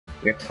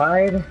We get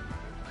tied.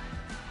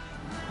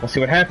 We'll see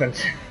what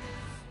happens.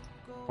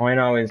 All I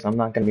know is I'm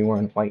not gonna be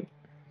wearing white.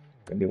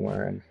 I'm gonna be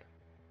wearing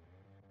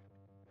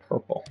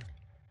purple.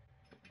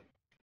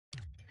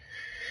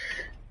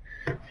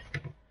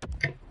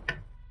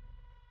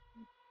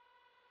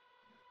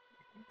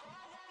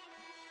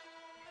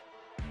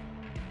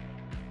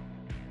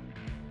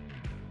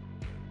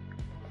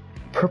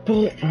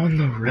 Purple on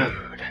the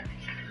road.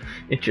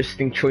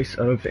 Interesting choice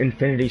of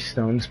Infinity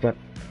Stones, but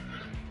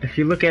if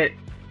you look at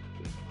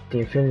the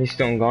Infinity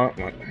Stone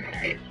Gauntlet,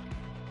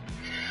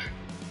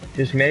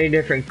 there's many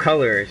different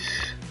colors.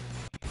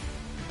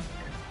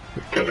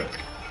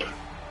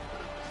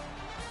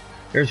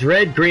 There's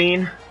red,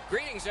 green,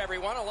 Greetings,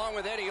 everyone. Along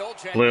with Eddie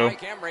Olczyk, blue,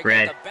 Mike Emmerich,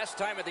 red. the best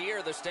time of the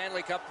year, the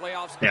Stanley Cup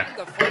playoffs, Yeah. and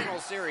the final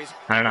series,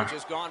 I don't know. which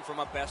has gone from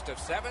a best of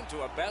 7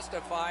 to a best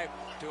of 5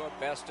 to a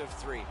best of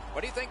 3.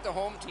 What do you think the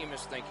home team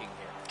is thinking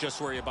here? Just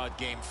worry about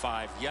Game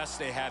 5. Yes,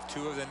 they have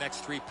 2 of the next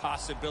 3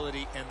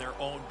 possibility in their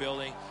own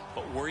building,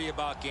 but worry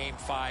about Game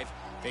 5.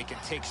 They can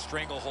take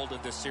stranglehold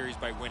of this series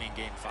by winning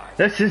Game 5.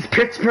 This is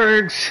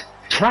Pittsburgh's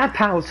trap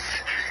house.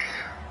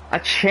 A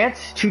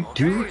chance to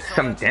do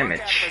some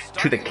damage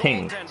to the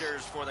Kings.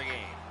 For the game.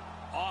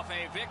 Off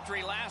a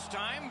victory last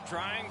time,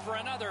 trying for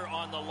another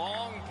on the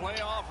long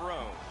playoff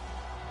road.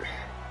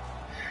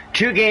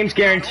 2 games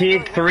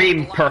guaranteed,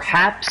 3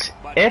 perhaps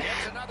if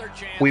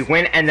we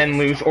win and then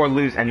lose, or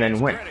lose and then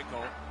win.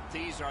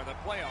 These are the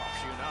playoffs,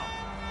 you know.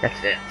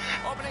 That's it.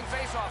 Opening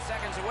face-off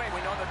seconds away.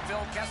 We know that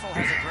Phil Kessel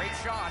has a great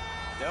shot.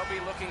 They'll be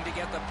looking to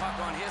get the puck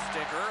on his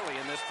stick early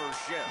in this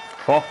first shift.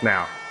 12th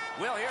now.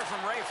 We'll hear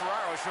from Ray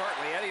Ferraro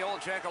shortly. Eddie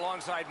Olczyk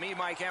alongside me,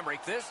 Mike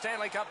Emmerich. This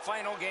Stanley Cup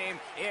final game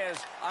is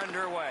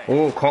underway.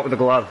 Oh, caught with the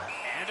glove.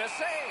 And a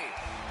save.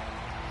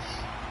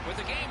 With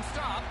the game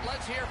stopped,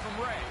 let's hear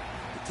from Ray.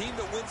 The team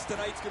that wins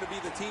tonight's going to be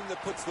the team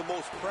that puts the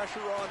most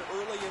pressure on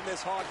early in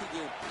this hockey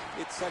game.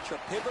 It's such a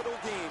pivotal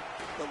game.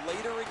 The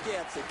later it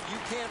gets, if you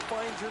can't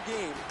find your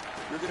game,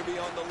 you're going to be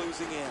on the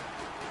losing end.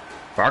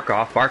 Bark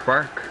off, bark,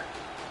 bark.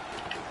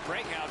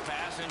 Breakout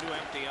pass into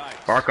empty ice.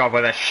 Bark off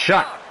with a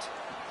shot.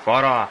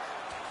 Fought off.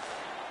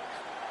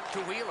 To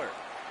Wheeler.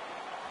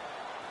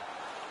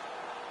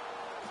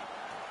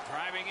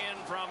 Driving in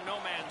from no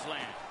man's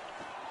land.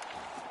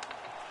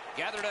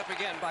 Gathered up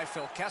again by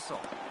Phil Kessel.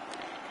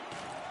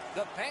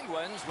 The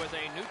Penguins with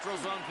a neutral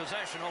zone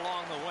possession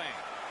along the wing.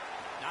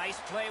 Nice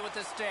play with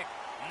the stick.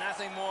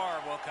 Nothing more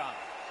will come.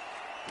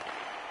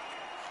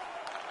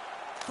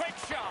 Quick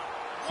shot.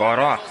 Fought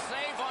off.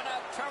 Save on a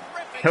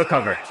terrific He'll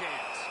cover. chance.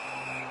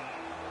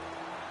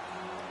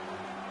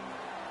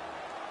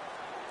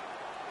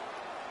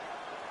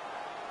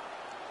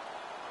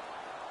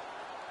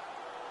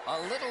 A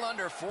little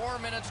under 4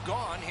 minutes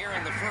gone here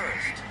in the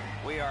first.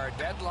 We are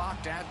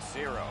deadlocked at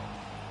 0.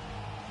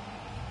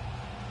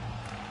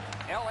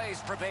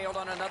 LA's prevailed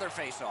on another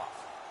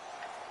face-off.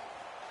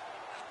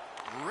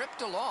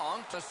 Ripped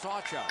along to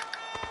Sawchuk.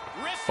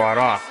 Fought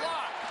off.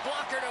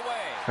 Blockered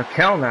away.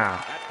 Raquel now.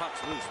 That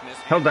puck's loose, miss.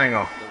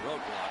 Hildango. The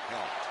roadblock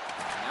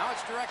helped. Now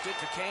it's directed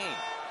to Kane.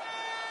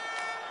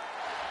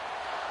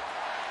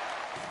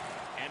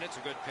 And it's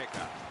a good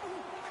pickup.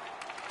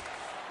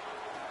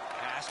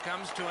 Pass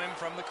comes to him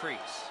from the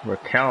crease.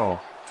 Raquel.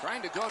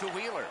 Trying to go to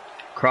Wheeler.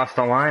 Cross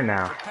the line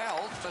now.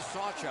 Propelled to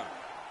Sawchuk.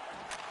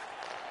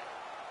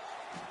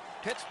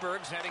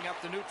 Pittsburgh's heading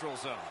up the neutral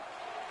zone.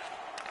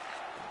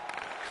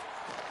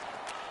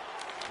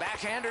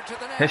 Backhander to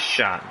the net. His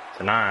shot.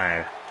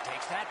 Denied.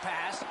 Takes that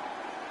pass.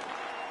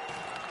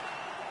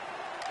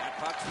 That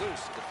puck's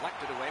loose.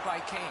 Deflected away by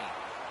Kane.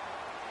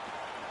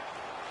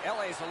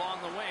 LA's along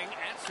the wing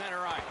at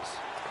center ice.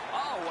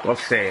 Oh, what Well a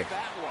saved.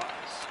 that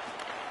was.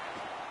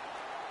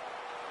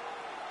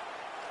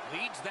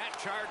 Leads that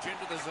charge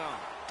into the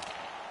zone.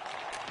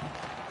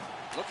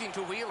 Looking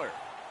to Wheeler.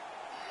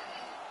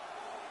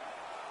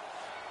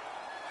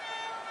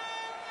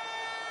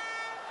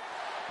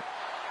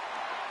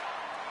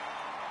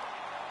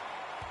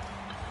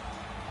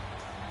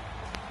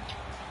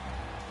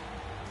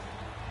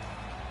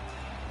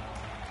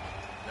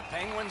 The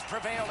Penguins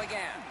prevail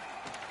again.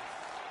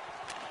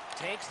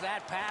 Takes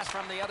that pass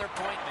from the other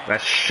point man.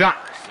 That shot.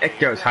 It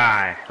goes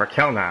high.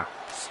 Raquel now.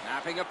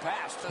 Snapping a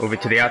pass to Move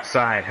it to the Sawchuk.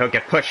 outside. He'll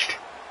get pushed.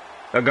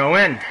 They'll go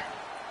in.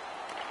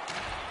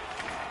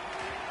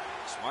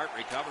 Smart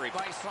recovery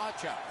by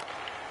Sawchuk.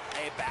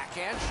 A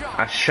backhand shot.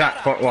 A shot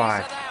Got foot piece of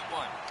wide. that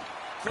one.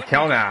 Couldn't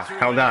Raquel get now. through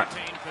Held to up.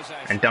 retain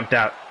possession. And dumped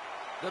out.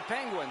 The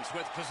Penguins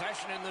with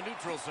possession in the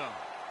neutral zone.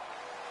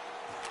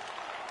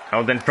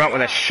 Held in front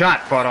with a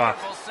shot. Fought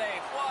off. Wonderful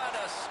save. What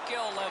a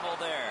skill level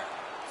there.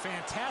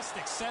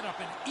 Fantastic setup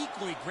and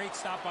equally great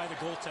stop by the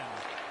goaltender.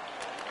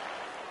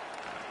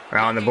 We're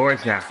on the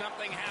boards now.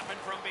 Something happened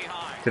from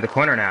behind. To the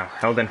corner now.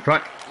 Held in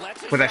front.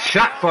 Lets With a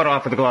shot fought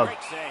off with the glove.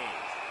 Great save.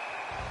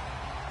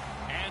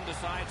 And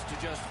decides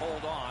to just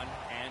hold on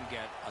and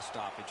get a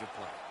stoppage of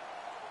play.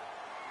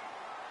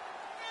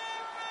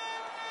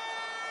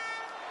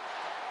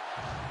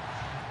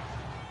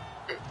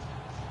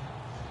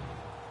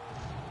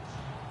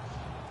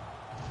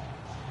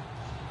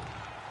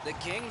 The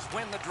Kings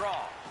win the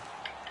draw.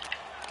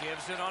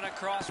 Gives it on a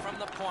cross from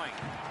the point.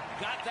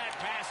 Got that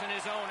pass in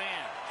his own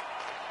end.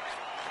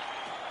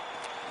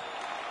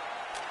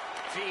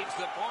 Feeds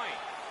the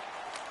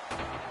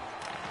point.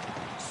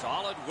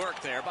 Solid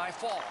work there by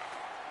Fall.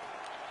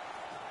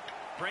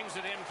 Brings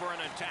it in for an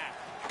attack.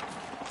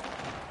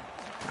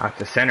 Out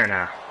to center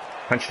now.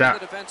 Punched The out.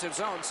 defensive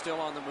zone still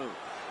on the move.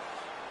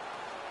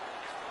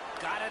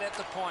 Got it at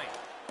the point.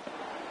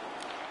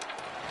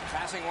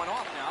 Passing one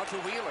off now to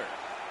Wheeler.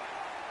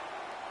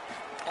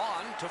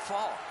 On to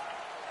Fall.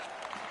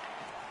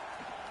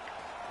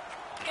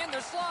 In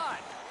the slot.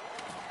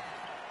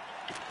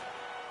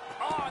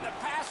 Oh, the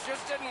pass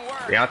just didn't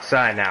work. The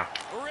outside now.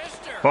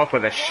 Rister. Both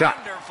with a shot.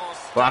 Wonderful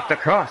stop. Blocked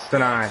across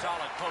tonight. Solid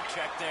poke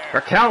check there.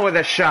 Raquel with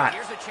a shot.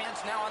 Here's a chance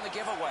now on the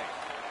giveaway.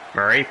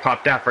 Murray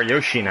popped out for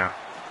Yoshi now.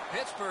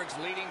 Pittsburgh's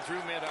leading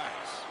through mid-ice.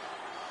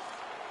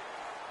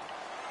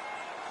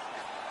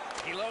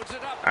 He loads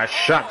it up. A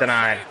shot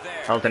denied. Save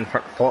there. Held in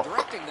front. Falk.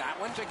 Directing that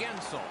one to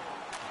Gensel.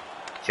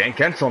 Jane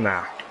Gensel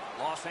now.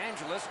 Los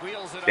Angeles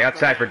wheels it The up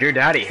outside for Drew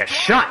Doughty. A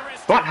shot.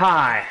 Butt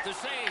high. The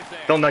save there.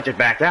 They'll nudge it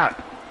back out.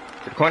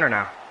 To the corner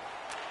now.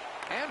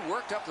 And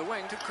worked up the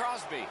wing to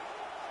Crosby.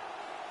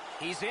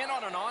 He's in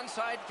on an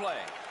onside play.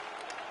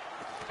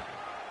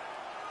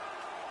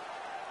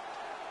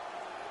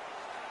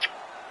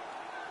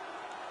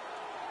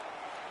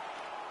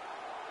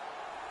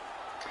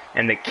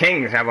 And the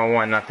Kings have a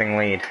 1-0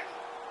 lead.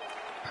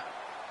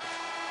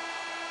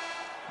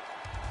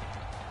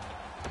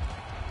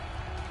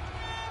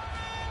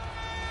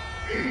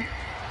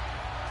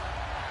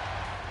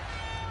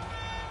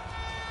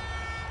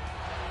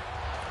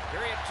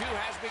 Period 2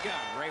 has begun.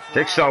 Ray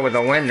Jigsaw with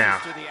a win now.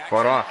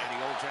 Fought off.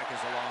 And the old Czech is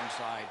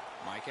alongside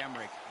Mike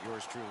Emmerich,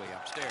 yours truly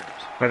upstairs.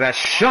 With a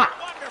shot.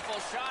 Wonderful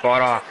shot.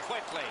 Fought off.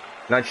 Quickly.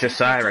 Nudged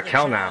aside.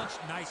 Raquel now.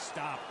 Nice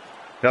stop.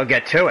 They'll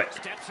get to it.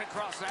 Steps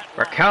across that line.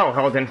 Raquel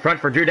held in front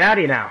for Drew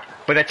Doughty now.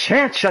 With a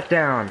chance shut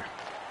down.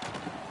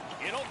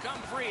 It'll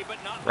come free, but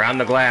not Round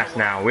the glass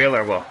now.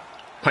 Wheeler will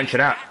punch it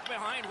out. back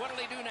behind. What'll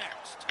he do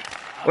next?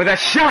 With a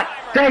shot.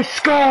 They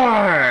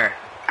score.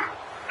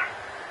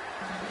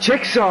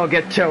 Jigsaw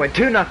get to it.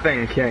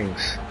 2-0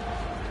 Kings.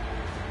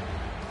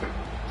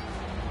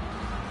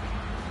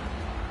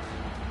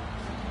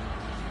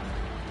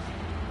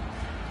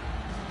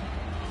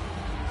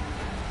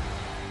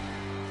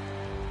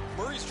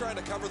 Murray's trying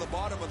to cover the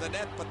bottom of the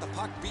net, but the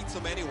puck beats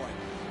him anyway.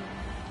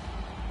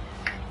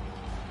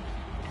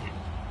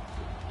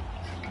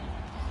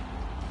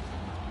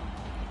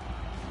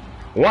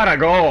 What a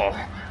goal.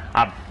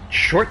 A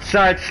short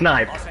side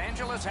snipe. Los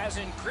Angeles has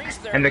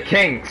increased their And the lead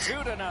Kings.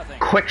 2-0.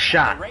 Quick At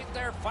shot. the rate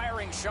they're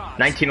firing shots,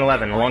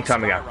 1911, a long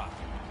time ago. skyrocket.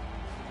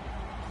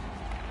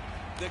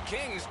 The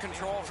Kings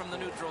control from the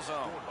neutral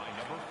zone.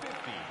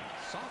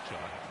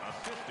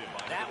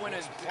 That one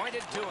is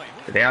pointed to him.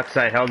 To the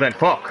outside, held in.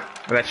 Falk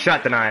with that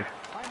shot denied.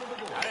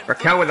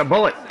 Raquel with a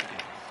bullet.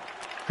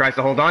 Tries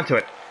to hold on to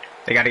it.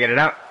 They got to get it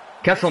out.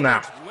 Kessel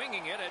now.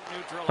 Winging it at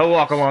neutral He'll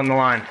walk ice. along the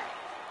line.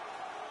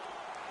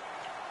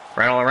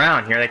 Right all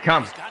around. Here they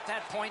come. He's got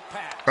that point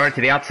pass. Going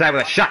to the outside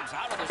with a shot. Comes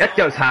out of the It zone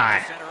goes to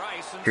high. center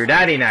ice and Drew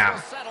Doughty now. will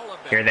settle a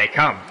bit. Here they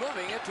come.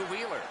 Moving it to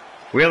Wheeler.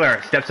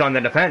 Wheeler steps on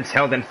the defense.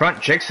 Held in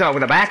front. Jigsaw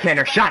with a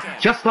backhander. Shot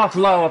just off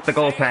low up the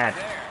goal pad.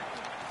 There.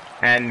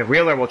 And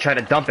Wheeler will try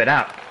to dump it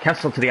out.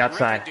 Kessel to the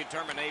outside. Terrific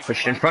determination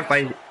Pushed in front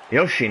by Kessel.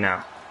 Yoshi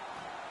now.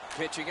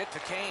 Pitching it to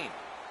Kane.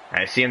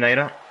 I see him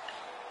later.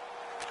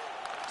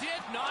 Did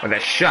not With a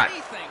give shot.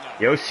 anything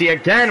up. Yoshi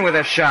again with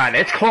a shot.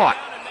 It's caught.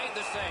 Down and made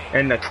the save.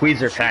 And the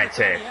tweezer pad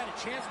save. He had a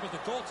chance, but the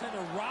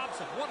goaltender robs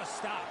him. What a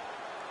stop.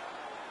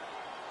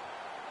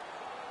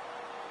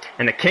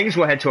 And the Kings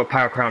will head to a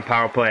Crown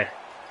power play.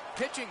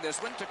 Pitching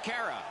this one to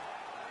Kara.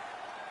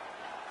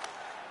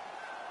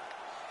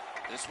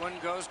 This one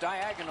goes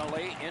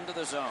diagonally into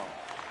the zone.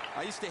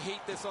 I used to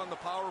hate this on the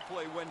power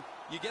play when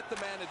you get the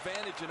man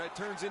advantage and it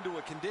turns into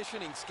a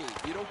conditioning skate.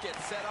 You don't get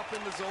set up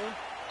in the zone,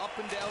 up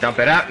and down. Dump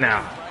it out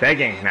now.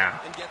 Begging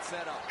now. And get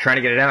set up. Trying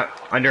to get it out.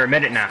 Under a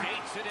minute now.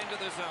 Skates it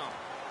into the zone.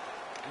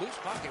 Loose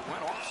puck, it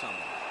went off somewhere.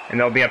 And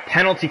there'll be a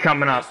penalty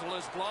coming up. Whistle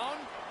is blown,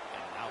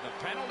 and now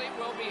the penalty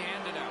will be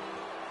handed out.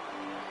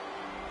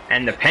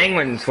 And the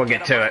Penguins will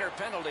get to it. A minor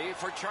penalty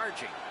for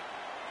charging.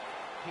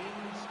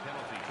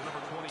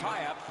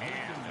 Tie up and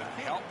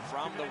help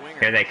from the winger.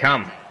 Here they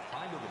come.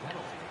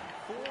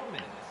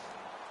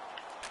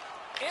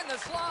 In the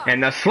slot.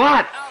 And the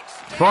slot.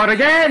 Fought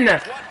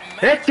again.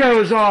 It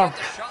goes off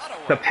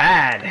the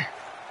pad.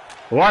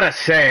 What a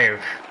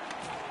save.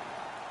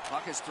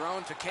 Puck is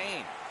thrown to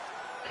Kane.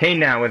 Kane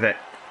now with it.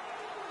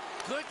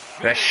 Good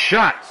The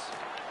shot.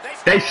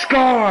 shot. They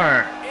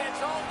score.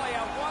 It's only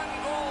a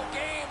one-goal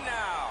game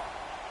now.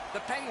 The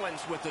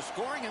Penguins, with the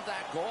scoring of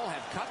that goal,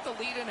 have cut the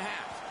lead in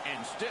half.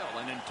 And still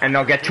an entire And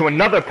they'll get to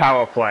another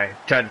power play.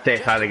 Try to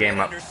tie the game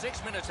up. Under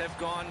 6 minutes have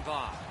gone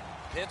by.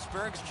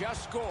 Pittsburgh's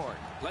just scored.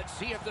 Let's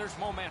see if there's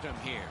momentum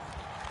here.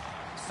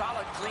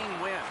 Solid, clean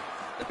win.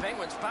 The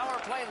Penguins' power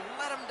play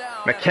let them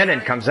down.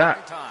 McKinnon comes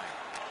out. Time.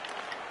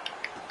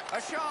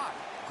 A shot.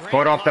 Great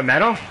Fought off the block.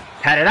 metal.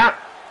 Had it out.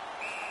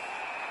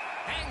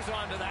 Hangs hangs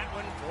on to that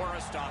one for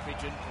a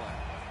stoppage in play.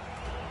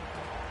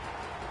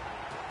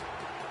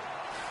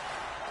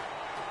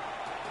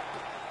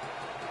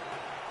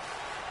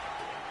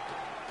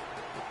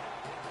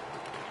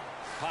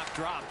 Puck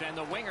dropped and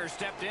the winger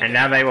stepped in. And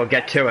now they will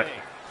get to it.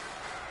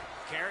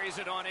 Carries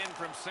it on in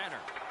from center.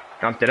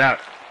 Dumped it out.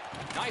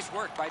 Nice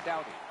work by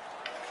Doughty.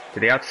 To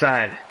the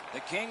outside.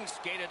 The Kings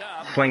skated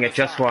up. Fling it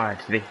just wide.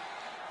 To the...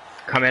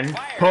 Come in.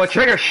 Pull a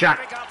trigger shot.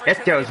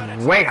 It goes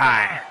way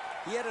high.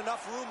 He had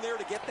enough room there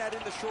to get that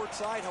in the short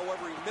side.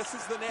 However, he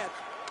misses the net.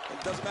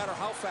 It doesn't matter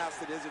how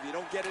fast it is. If you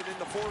don't get it in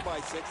the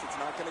 4x6, it's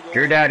not going to go.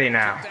 Drew Doughty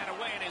now. Took that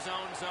away in his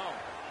own zone.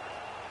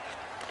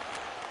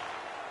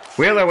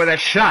 Wheeler with a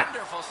shot.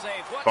 Wonderful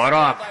save. Fought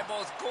off. By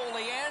both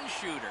goalie and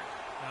shooter.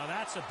 Now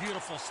that's a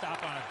beautiful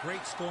stop on a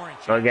great scoring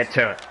chance. They'll get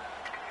to it.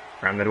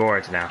 Around the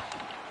boards now.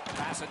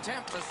 Pass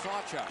attempt to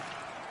Sawchuk.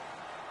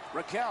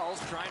 Raquel's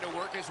trying to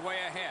work his way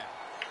ahead.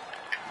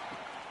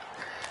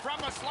 From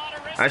the slaughter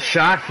A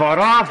shot fought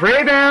off.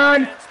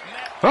 Rebound.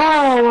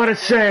 Oh, what a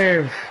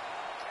save.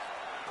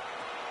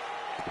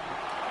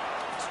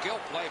 Skill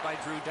play by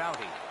Drew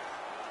Doughty.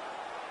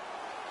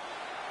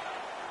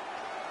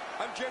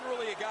 I'm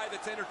generally a guy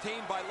that's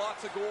entertained by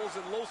lots of goals,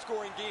 and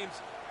low-scoring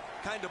games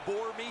kind of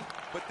bore me,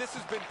 but this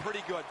has been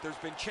pretty good. There's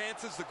been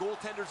chances, the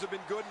goaltenders have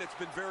been good, and it's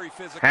been very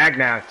physical.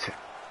 Hagnout.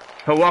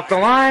 He'll walk the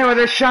line with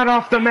a shot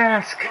off the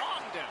mask.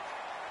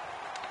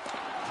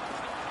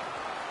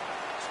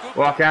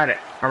 Walk at it.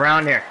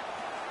 Around here.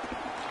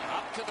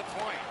 Up to the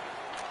point.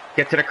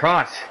 Get to the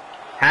cross.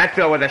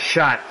 Hatfield with a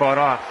shot. Fought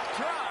off.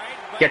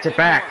 Gets it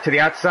back to the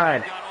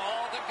outside.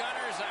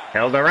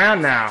 Held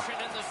around now.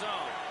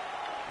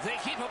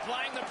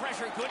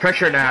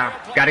 Pressure now.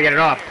 Got to get it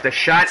off. The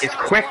shot is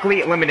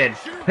quickly limited.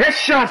 This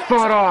shot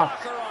fought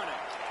off.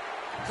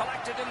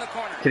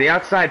 To the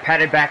outside.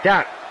 Patted back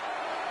out.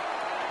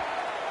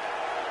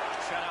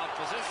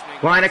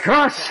 Line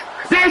across.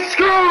 They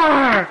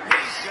score!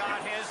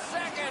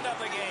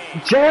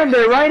 Jammed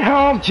it right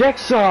home.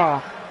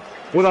 Jigsaw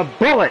with a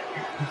bullet.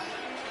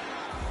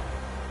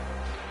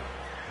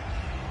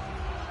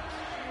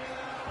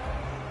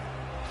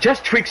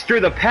 Just tweaks through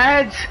the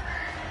pads.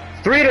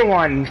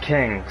 3-1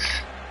 Kings.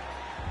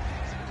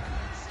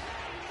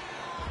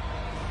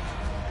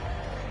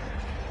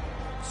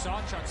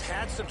 Sawchuk's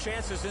had some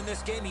chances in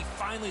this game. He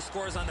finally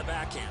scores on the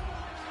backhand.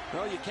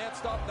 Well, you can't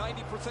stop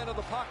 90% of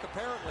the puck,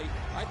 apparently.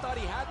 I thought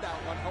he had that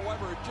one.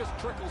 However, it just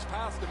trickles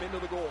past him into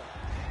the goal.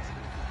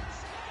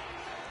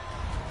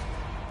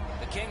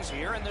 The Kings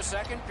here in the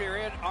second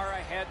period are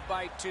ahead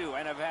by 2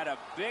 and have had a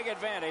big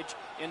advantage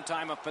in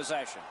time of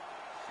possession.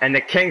 And the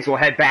Kings will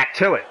head back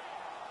to it.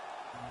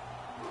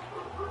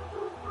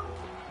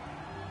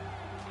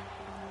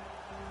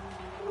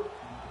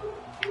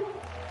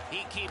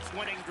 He keeps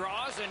winning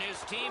draws and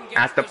his team gets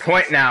at the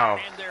point now.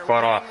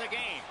 Fought off. The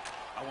game.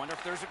 I wonder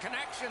if there's a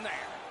connection there.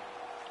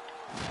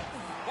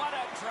 What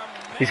a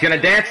tremendous He's going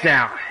to dance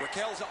now.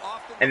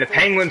 And the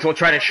Penguins will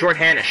try to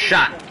shorthand a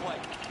shot. He's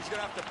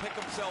going to have to pick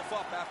himself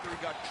up after he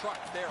got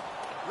trucked there.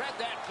 Read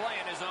that play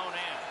in his own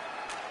end.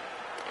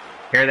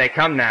 Here they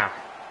come now.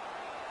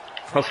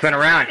 He'll spin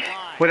around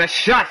with a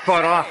shot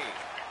fought off.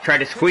 Tried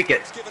to squeak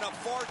it. He's given up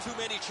far too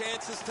many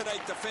chances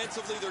tonight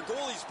defensively. Their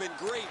goalie's been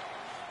great.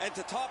 And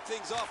to top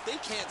things off, they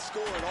can't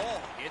score at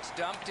all. It's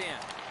dumped in.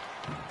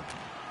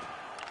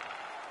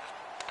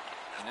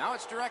 Now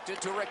it's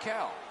directed to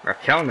Raquel.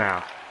 Raquel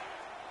now.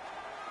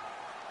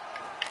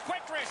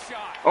 Quick wrist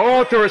shot.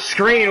 Oh, through a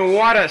screen.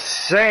 What a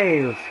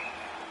save.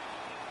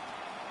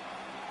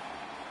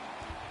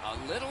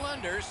 A little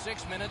under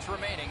 6 minutes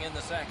remaining in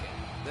the second.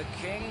 The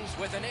Kings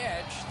with an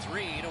edge,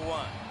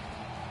 3-1.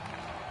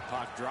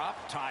 Puck drop,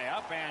 tie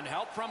up, and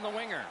help from the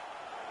winger.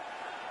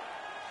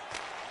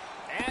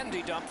 And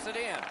he dumps it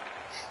in.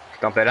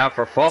 Dump it out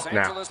for Falk Los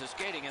now. Angeles is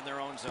skating in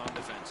their own zone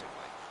defensively.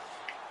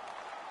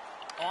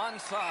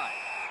 Onside.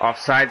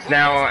 Offsides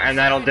now, and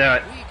that'll do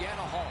it. We get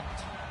a halt.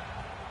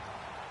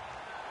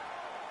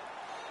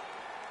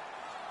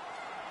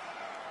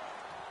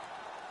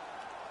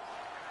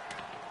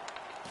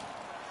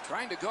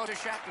 Trying to go to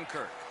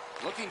Shattenkirk.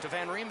 Looking to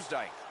Van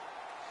Riemsdyk.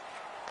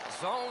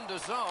 Zone to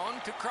zone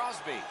to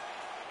Crosby.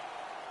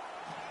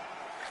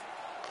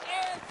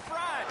 In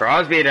front.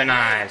 Crosby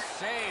denies.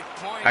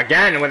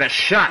 Again with a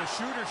shot.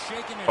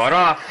 Fought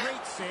off.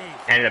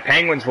 And the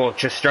Penguins will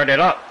just start it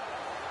up.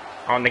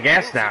 On the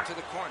gas now.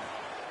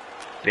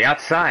 To the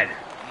outside.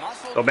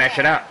 They'll bash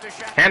it out.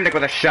 Hamnick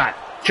with a shot.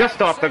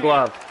 Just off the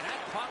glove.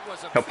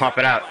 He'll pump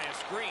it out.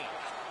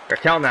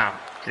 Raquel now.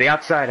 To the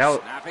outside.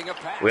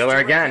 Wheeler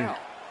again.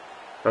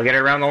 They'll get it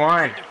around the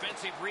line.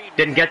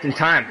 Didn't get in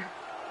time.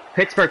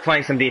 Pittsburgh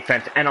playing some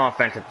defense and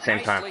offense at the same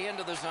time.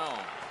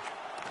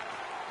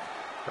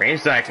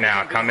 Riemsdyk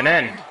now coming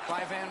in.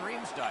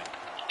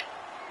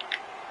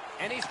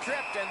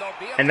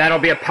 And that'll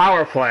be a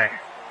power play.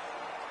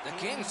 The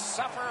Kings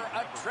suffer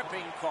a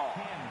tripping call.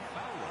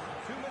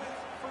 2 minutes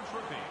for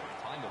tripping.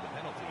 Time of the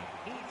penalty,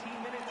 18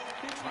 minutes.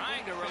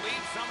 Trying to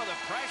relieve some of the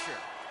pressure.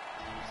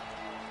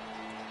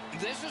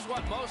 This is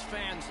what most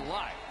fans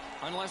like.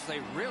 unless they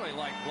really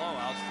like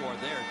blowouts for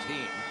their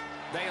team.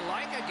 They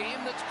like a game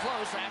that's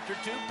close after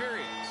 2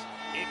 periods.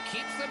 It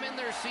keeps them in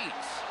their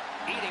seats,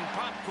 eating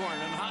popcorn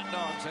and hot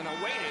dogs and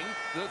awaiting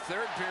the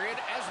 3rd period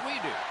as we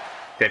do.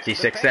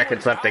 56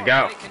 seconds left to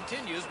go.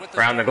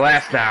 Around the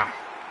glass now.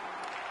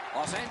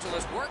 Los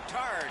Angeles worked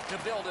hard to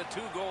build a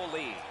 2-goal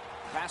lead.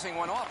 Passing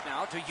one off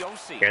now to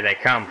Yossi. Here they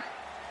come.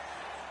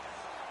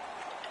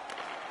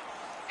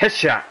 His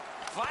shot.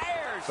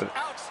 Fires.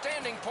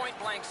 Outstanding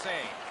point-blank save.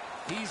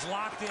 He's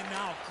locked in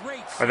now.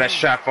 Great save. But that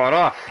shot fought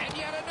off. And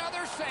yet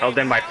another save. Held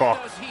in by Paul.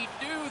 How does he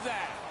do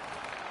that?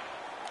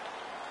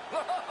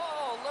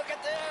 Oh, look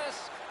at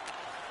this.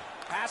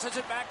 Passes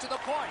it back to the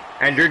point.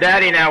 And Drew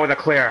Daddy now with a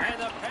clear.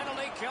 And the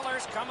penalty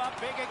killers come up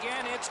big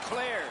again. It's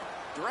cleared.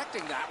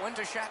 Directing that one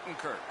to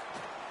Shattenkirk.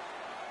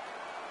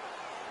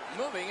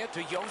 Moving it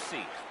to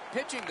Yossi.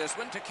 Pitching this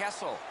one to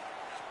Kessel.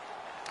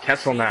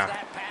 Kessel now.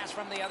 That pass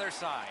from the other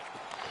side.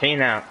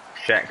 Kane out.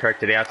 Shattenkirk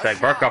to the outside.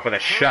 Barkov with a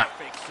shot.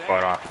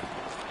 Fought off.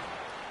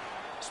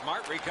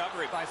 Smart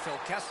recovery by Phil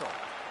Kessel.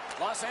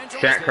 Los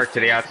Angeles Shattenkirk to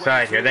the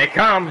outside. Here they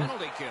come.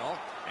 Penalty kill,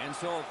 and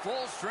so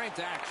full strength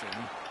action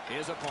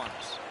is upon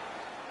us.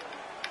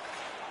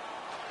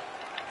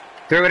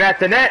 Threw it at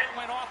the net.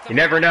 You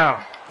never know.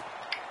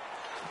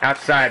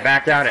 Outside,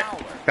 back at it.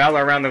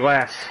 Fowler around the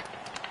glass.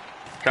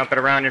 Dump it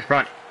around in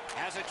front.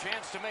 Has a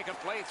chance to make a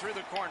play through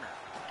the corner.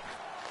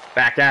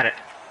 Back at it.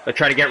 They'll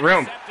try to get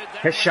room.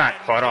 His shot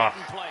fought off.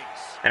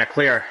 And a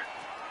clear.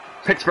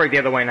 Pittsburgh the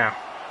other way now.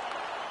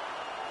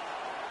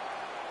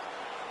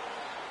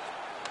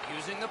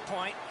 Using the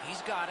point.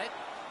 He's got it.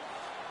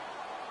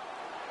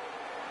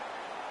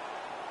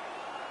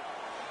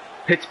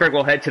 Pittsburgh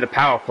will head to the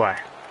power play.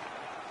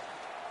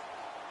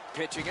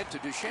 Pitching it to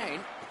Duchesne.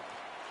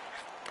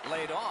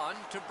 Laid on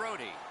to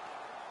Brody.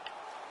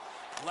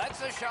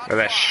 Lets a shot. But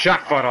that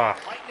shot fought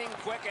off. Lightning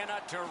quick and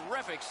a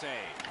terrific save.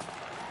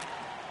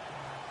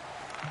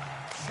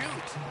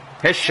 Shoot.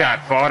 His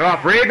shot fought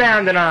off.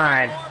 Rebound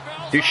denied.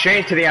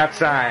 Duchesne to the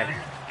outside.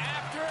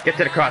 Get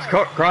to the cross.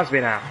 Crosby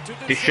now.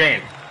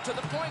 Duchesne.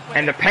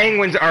 And the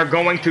Penguins are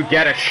going to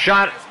get a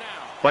shot,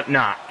 but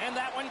not. And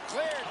that one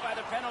cleared by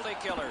the penalty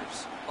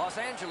killers. Los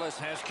Angeles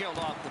has killed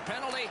off the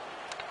penalty,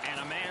 and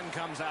a man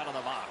comes out of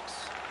the box.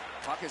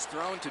 Puck is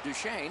thrown to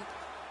Duchesne.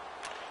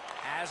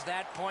 Has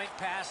that point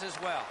pass as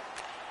well.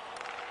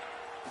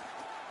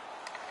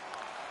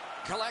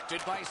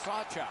 Collected by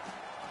Sawchuk.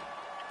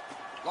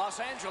 Los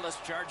Angeles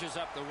charges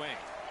up the wing.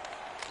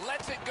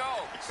 Lets it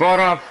go. Fought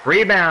off.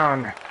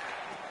 Rebound.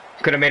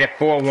 Could have made it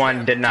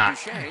 4-1. Did not.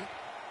 Duchesne.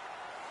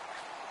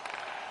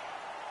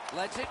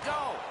 Lets it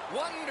go.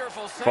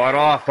 Wonderful save. Fought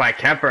off by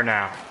Kemper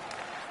now.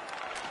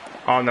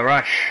 On the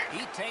rush.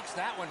 He takes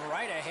that one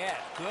right ahead.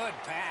 Good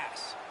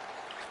pass.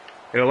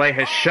 He'll lay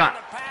his shot.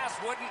 The pass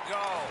wouldn't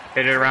go.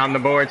 Hit it around the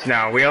boards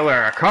now.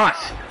 Wheeler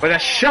across with a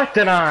shot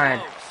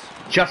denied.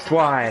 Just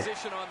wide.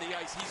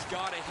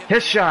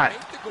 His shot.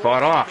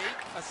 Fought off.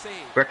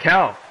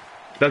 Raquel.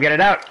 They'll get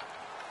it out.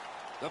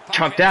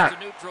 Chumped out.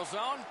 Neutral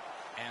zone.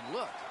 And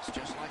look, it's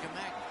just like a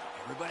magnet.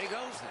 Everybody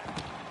goes there.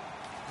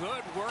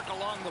 Good work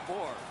along the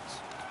boards.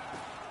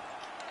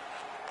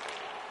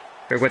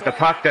 With the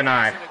puck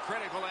denied. To the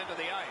critical end of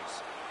the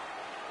ice.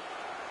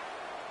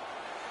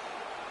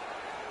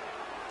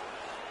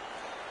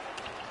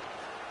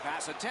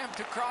 Pass attempt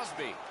to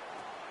Crosby.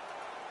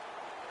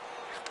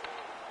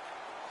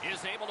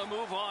 Is able to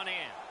move on in.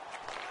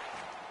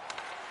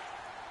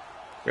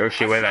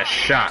 Yoshi with a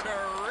shot.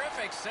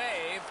 Terrific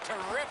save.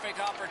 Terrific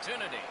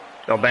opportunity.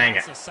 They'll bang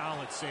it. That's a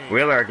solid save.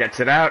 Wheeler gets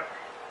it out.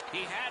 He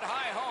had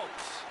high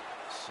hopes.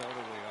 So do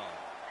we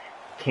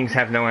all. Kings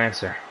have no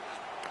answer.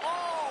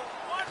 Oh,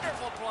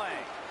 wonderful play.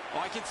 Oh,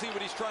 I can see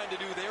what he's trying to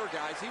do there,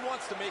 guys. He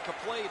wants to make a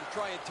play to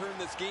try and turn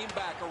this game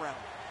back around.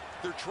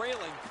 They're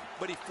trailing,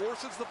 but he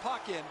forces the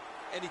puck in,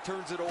 and he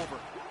turns it over.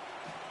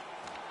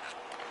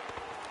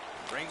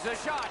 Brings a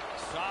shot.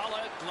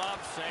 Solid glove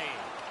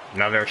save.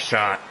 Another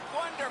shot.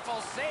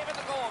 Wonderful save at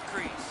the goal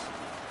crease.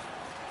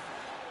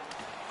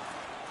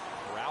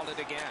 Corralled it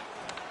again.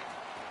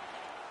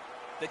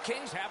 The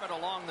Kings have it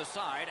along the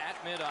side at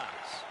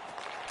mid-ice.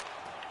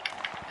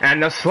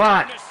 And the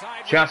slot.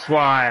 Just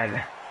wide.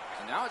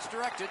 And now it's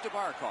directed to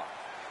Barkov.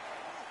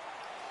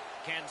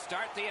 Can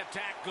start the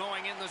attack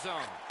going in the zone.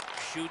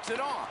 Shoots it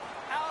on.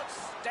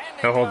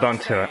 Outstanding. He'll hold on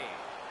to it.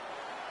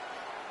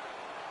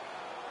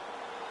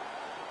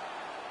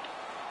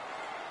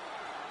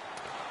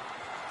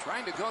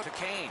 Trying to go to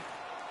Kane.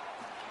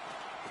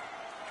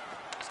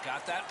 He's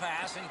got that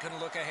pass and can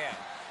look ahead.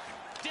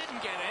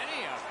 Didn't get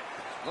any of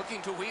it.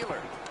 Looking to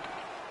Wheeler.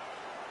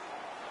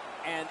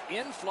 And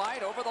in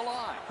flight over the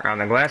line. Around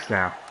the glass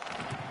now.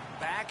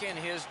 Back in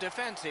his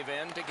defensive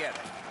end to get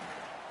it.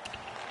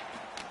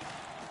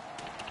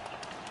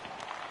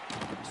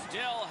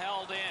 Still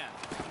held in.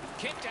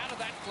 Kicked out of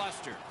that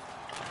cluster.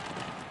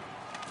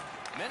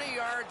 Many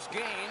yards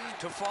gained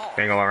to fall.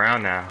 Angle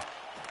around now.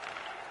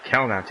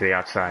 Kell now to the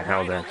outside.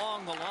 Held in.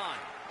 Along the line.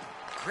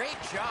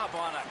 Great job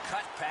on a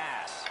cut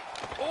pass.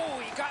 Oh,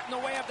 he got in the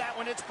way of that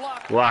one. It's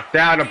blocked. Blocked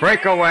out. A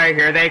breakaway.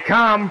 Here they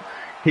come.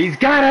 He's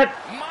got it.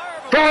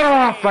 Thrown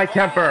off by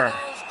Kemper.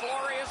 Those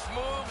glorious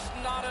moves,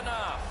 not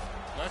enough.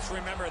 Let's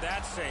remember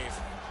that save.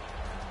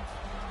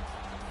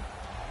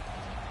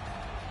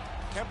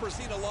 Kemper's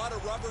seen a lot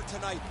of rubber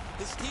tonight.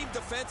 His team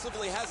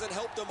defensively hasn't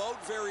helped him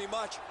out very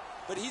much,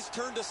 but he's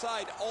turned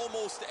aside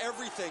almost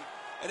everything,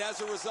 and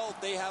as a result,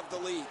 they have the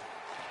lead.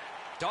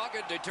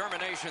 Dogged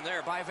determination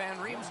there by Van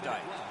Riemsdyk.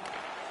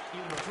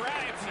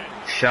 Drives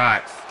it.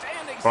 Shot.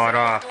 Standing Fought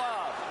off.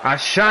 glove. A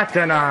shot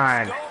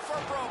denied. Go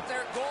for broke.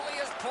 Their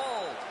goalie is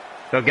pulled.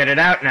 They'll get it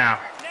out now.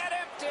 Net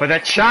empty. With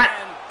a shot,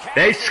 And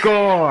they Cassidy.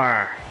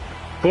 score.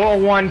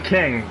 4-1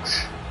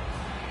 Kings.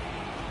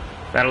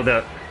 That'll do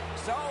it.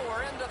 So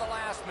we're into the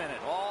last minute.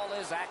 All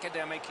is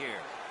academic here.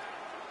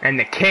 And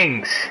the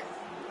Kings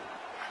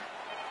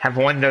have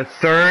won their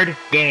third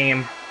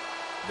game.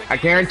 I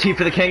guarantee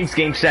for the Kings,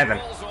 Game 7.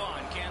 Rolls on.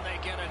 Can they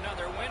get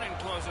another win and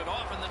close it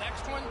off in the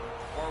next one?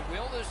 Or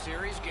will the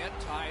series get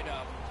tied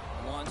up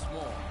once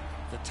more?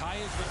 The tie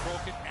has been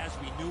broken as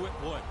we knew it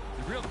would.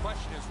 The real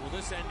question is, will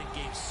this end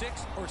in Game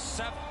 6 or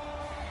 7?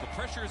 The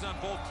pressure is on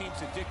both teams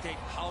to dictate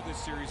how this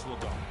series will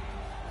go.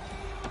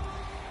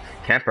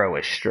 Kemper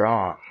was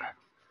strong.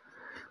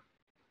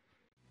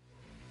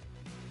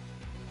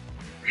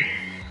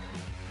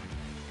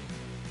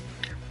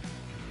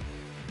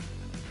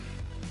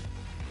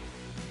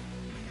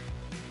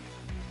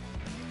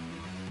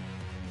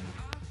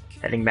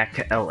 Heading back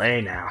to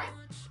LA now.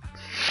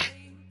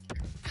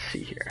 Let's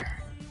see here.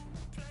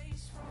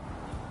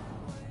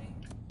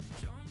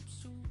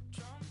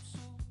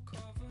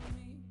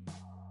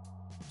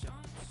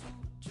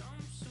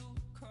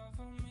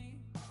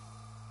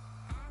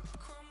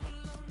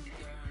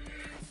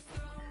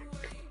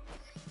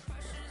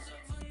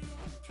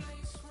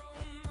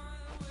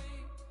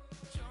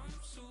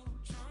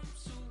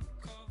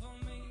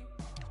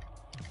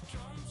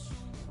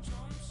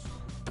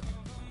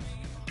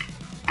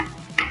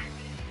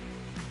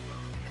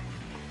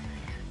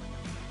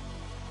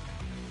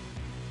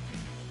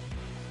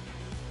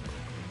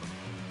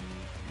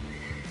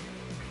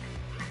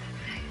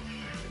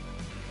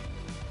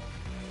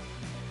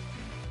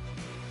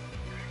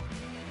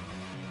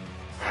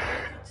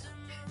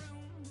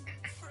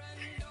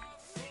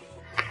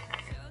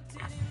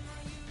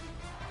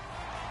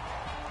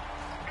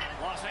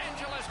 Los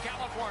Angeles,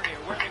 California,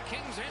 where the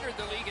Kings entered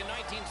the league in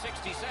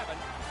 1967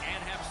 and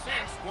have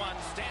since won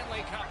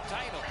Stanley Cup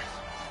titles.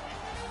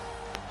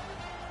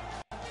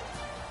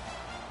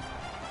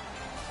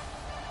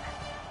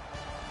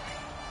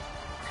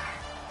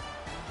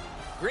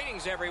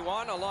 Greetings,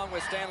 everyone. Along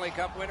with Stanley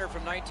Cup winner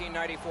from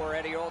 1994,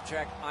 Eddie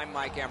Olczyk, I'm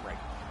Mike Emmerich.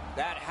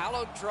 That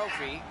hallowed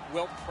trophy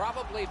will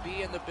probably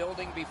be in the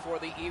building before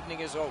the evening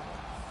is over.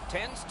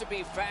 Tends to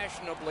be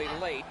fashionably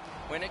late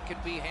when it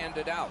could be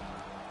handed out.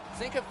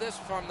 Think of this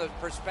from the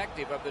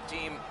perspective of the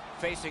team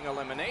facing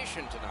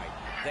elimination tonight.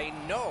 They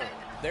know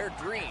their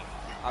dream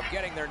of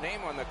getting their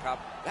name on the cup.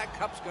 That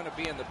cup's going to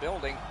be in the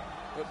building,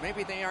 but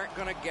maybe they aren't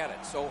going to get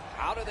it. So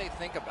how do they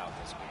think about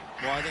this game?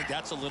 Well, I think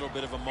that's a little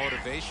bit of a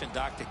motivation,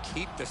 Doc, to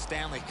keep the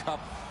Stanley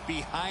Cup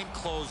behind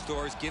closed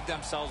doors, give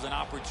themselves an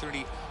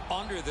opportunity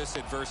under this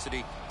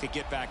adversity to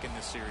get back in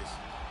this series.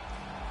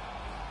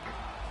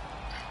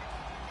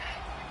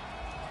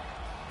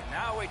 And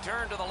now we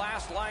turn to the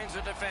last lines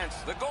of defense,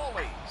 the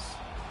goalies.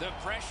 The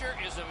pressure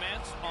is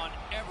immense on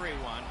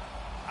everyone,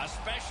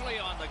 especially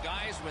on the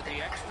guys with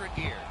the extra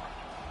gear.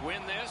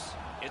 Win this,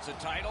 it's a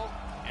title,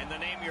 and the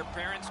name your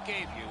parents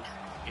gave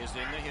you is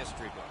in the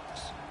history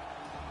books.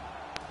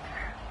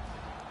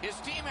 His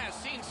team has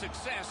seen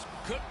success,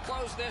 could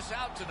close this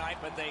out tonight,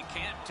 but they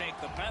can't take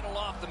the pedal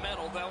off the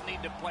metal. They'll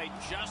need to play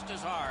just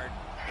as hard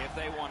if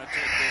they want to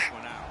take this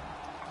one out.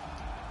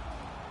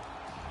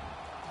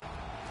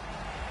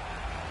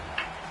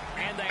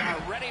 And they are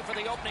ready for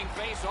the opening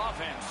face-off,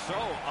 and so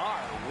are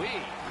we.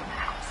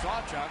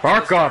 Sawchuk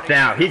Barkov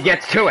now, he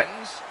gets to it.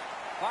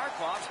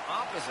 Barkov's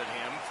opposite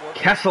him for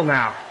Kessel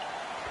now.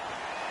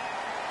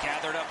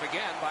 gathered up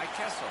again by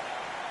Kessel.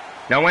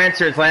 No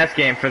answers last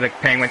game for the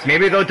Penguins.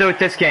 Maybe they'll do it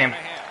this game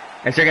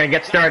as they're going to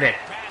get started.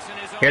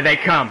 Here they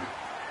come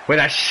with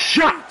a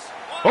shot.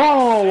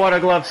 Oh, what a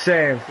glove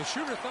save. The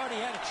shooter thought he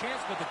had a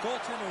chance, but the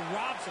goaltender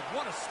robs him.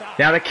 What a stop.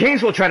 Now the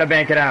Kings will try to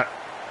bank it out.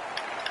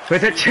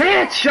 With a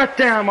chance, shut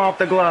down off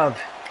the glove.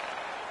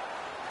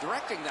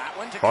 Directing that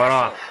one to Fought Kessel.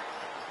 off.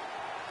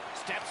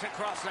 Steps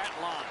across that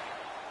line.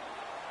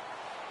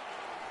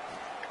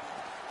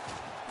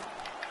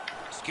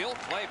 Skilled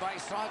play by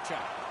Sawchuk.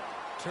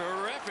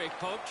 Terrific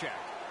poke check.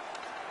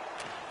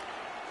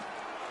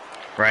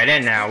 Right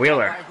in now,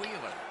 Wheeler. By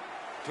Wheeler.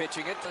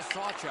 Pitching it to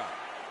Sawchuk.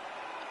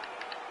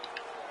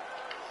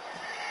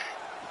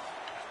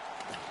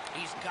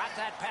 He's got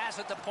that pass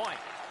at the point.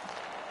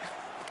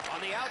 On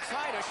the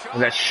outside, a shot.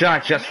 The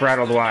shot just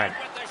rattled wide.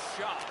 With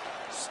the shot.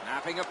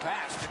 Snapping a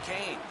pass to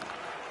Kane.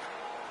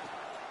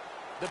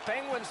 The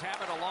Penguins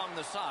have it along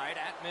the side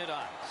at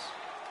mid-ice.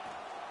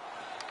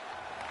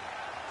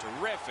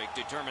 Terrific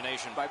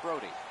determination by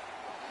Brody.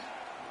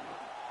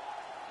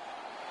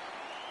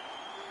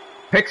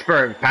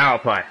 Pittsburgh power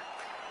play.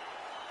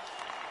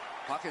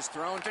 Puck is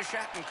thrown to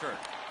Shattenkirk.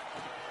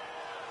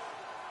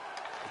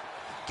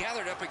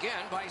 Gathered up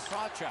again by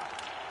Sawchuk.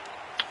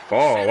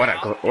 Oh,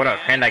 what a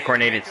hand-eye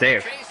coordinated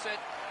save.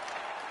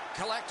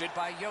 Collected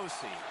by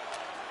Yossi.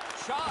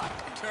 Shot.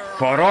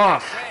 Fought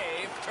off.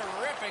 Save.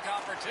 Terrific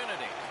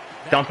opportunity.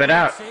 Dump it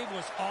out. Save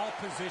was all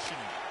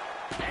positioning.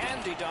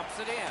 And he dumps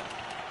it in.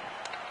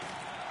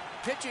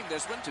 Pitching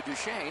this one to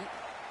Duchesne.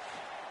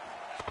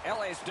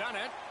 LA's done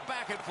it.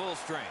 Back at full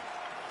strength.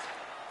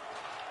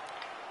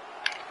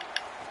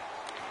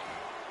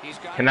 He's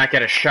got Cannot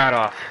get a shot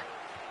off.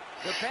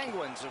 The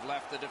Penguins have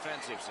left the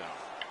defensive zone.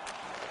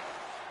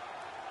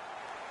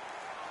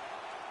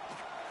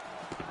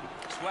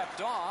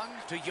 Swept on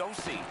to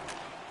Yossi.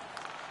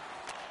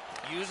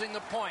 Using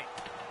the point.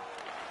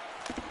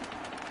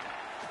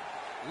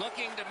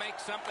 Looking to make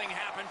something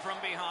happen from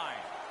behind.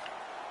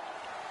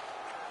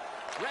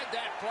 Read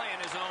that play in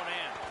his own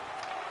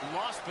end.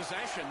 Lost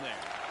possession there.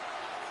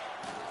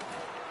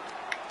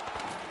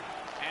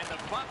 And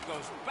the puck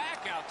goes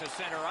back out to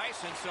center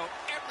ice, and so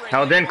every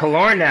Held in,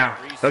 Killorn now.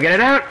 He'll get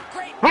it out.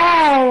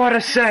 Oh, what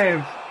a save.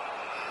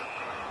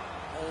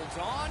 Holds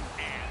on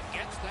and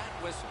gets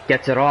that whistle.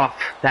 Gets it off.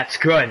 That's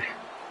good.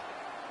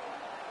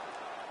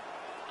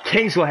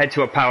 Kings will head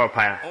to a power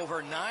play.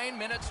 Over 9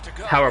 minutes to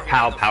go. Power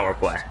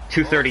play.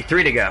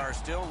 2:33 to go. Are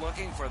still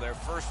looking for their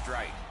first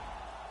strike.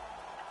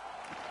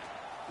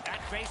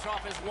 That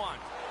face-off is won.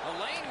 The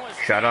lane was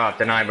Shut off.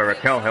 Denied by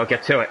Raquel. He'll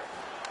get to it.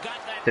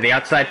 To the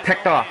outside.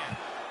 Picked off.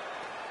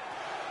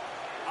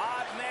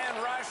 Odd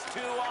man rush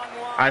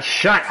 2-on-1. A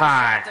shot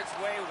high. That's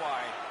way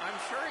wide. I'm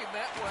sure he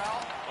meant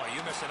well. Well,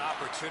 you miss an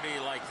opportunity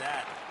like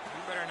that.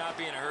 You better not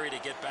be in a hurry to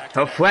get back to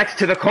He'll that. flex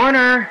to the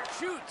corner.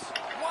 Shoots.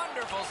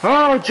 Wonderful.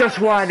 Oh, just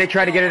wide. They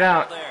try to get it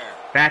out.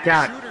 Back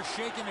out. Shooter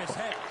shaking his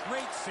head.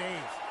 Great save.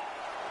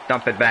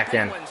 Dump it back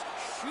in. Penguins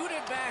shoot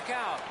it back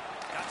out.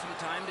 Got some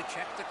time to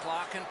check the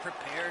clock and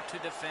prepare to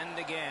defend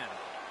again.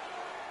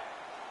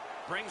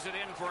 Brings it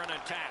in for an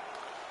attack.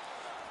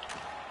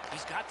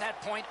 He's got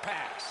that point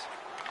pass.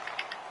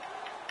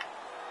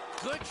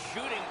 Good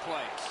shooting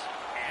place.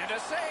 And a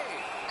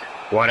save.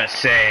 What a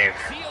save.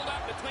 Sealed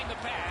up between the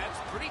pads.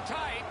 Pretty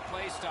tight.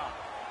 Play stop.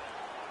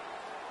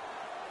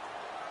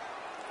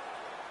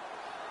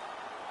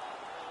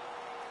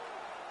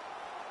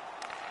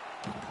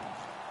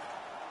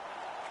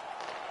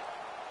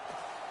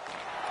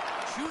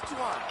 Shoots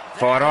one.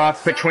 Fought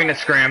off between the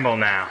scramble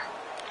now.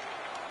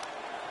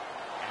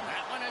 And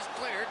that one is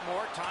cleared.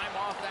 More time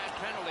off that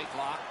penalty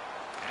clock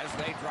as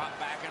they drop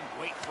back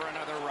and wait for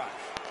another rush.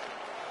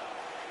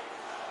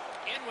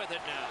 In with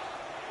it now.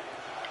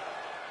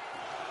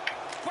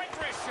 Quick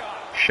wrist shot.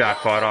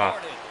 Shot fought off.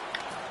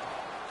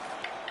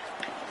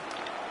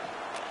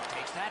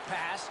 Takes that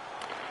pass.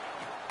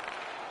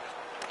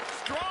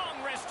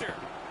 Strong wrister.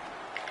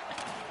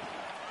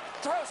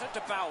 Throws it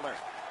to Fowler.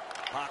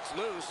 Puck's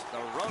loose. The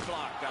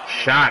roadblock got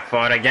Shot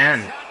fought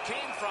again. Shot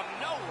came from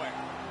nowhere.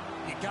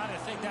 You gotta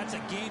think that's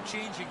a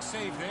game-changing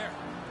save there.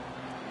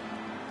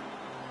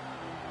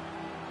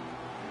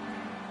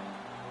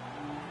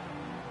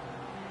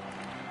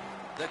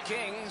 The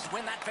Kings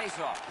win that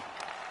faceoff.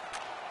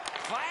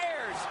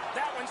 Fires.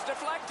 That one's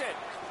deflected.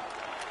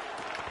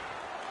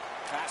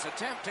 Pass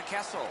attempt to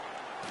Kessel.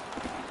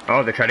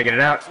 Oh, they try to get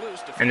it out.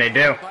 Loose, And they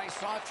do. by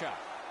Sawchuk.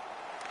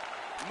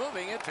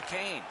 Moving it to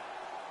Kane.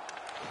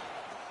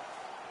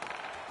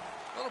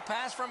 Little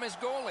pass from his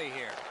goalie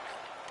here.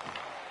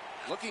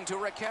 Looking to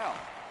Raquel.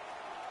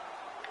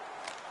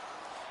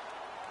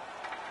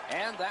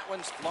 And that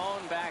one's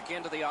flown back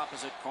into the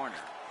opposite corner.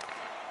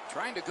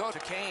 Trying to go to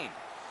Kane.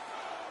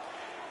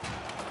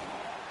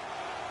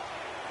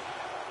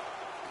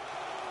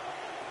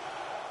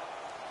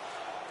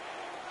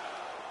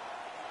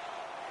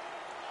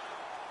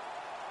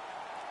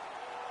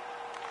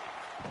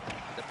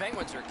 The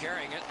Penguins are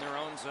carrying it in their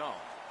own zone.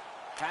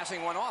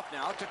 Passing one off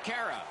now to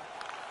Kara.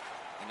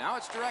 And now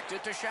it's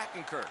directed to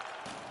Shattenkirk.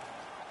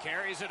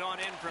 Carries it on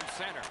in from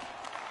center.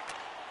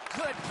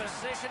 Good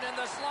position in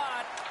the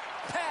slot.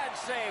 Pad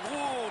save.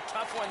 Ooh,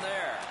 tough one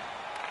there.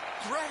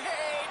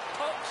 Great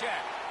poke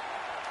check.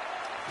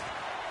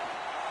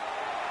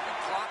 The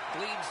clock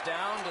bleeds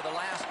down to the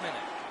last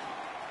minute.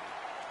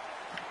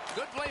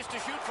 Good place to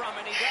shoot from,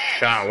 and he does.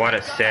 Shot, what a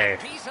Got save.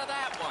 piece of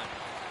that one.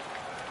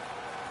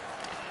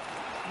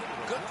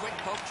 Good quick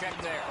poke check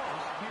there.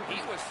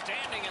 He was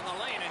standing in the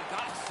lane and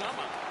got some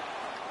of it.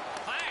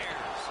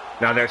 Fires.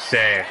 Another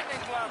save.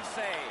 Standing glove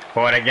save.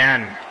 Fought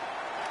again.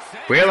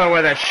 Wheeler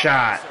with a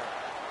shot.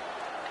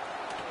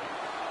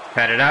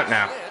 Had it out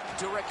now. Slid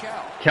to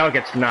Raquel. Kel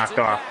gets knocked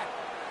off.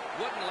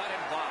 Wouldn't let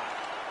him by.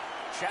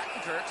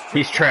 Shattenkirk's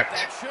He's tripped.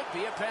 That should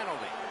be a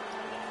penalty.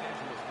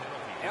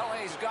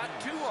 LA's got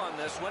 2 on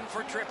this one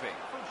for tripping.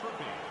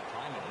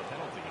 Time of the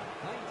penalty,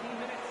 19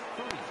 minutes,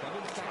 37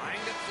 seconds.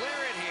 Trying to clear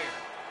it here.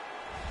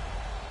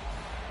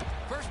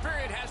 First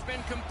period has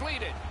been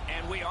completed,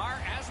 and we are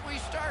as we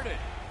started.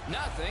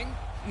 Nothing.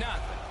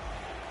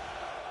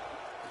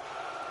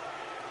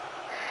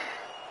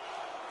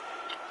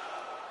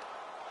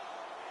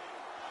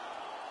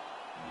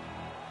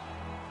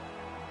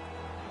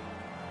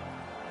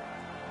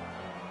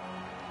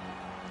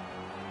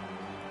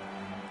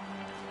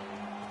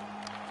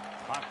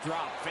 Puck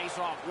drop, face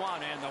off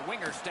one, and the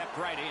winger stepped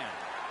right in.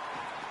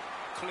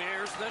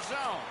 Clears the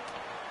zone.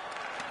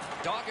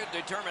 Dogged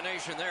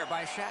determination there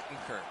by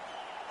Shattenkirk.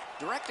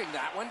 Directing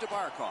that one to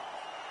Barkov.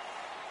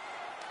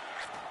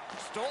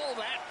 Stole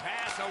that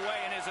pass away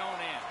in his own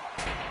end.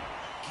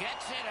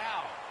 Gets it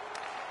out.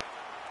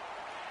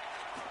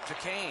 To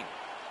Kane.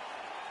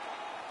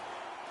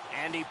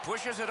 And he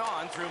pushes it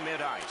on through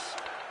mid-ice.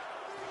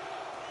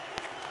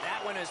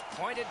 That one is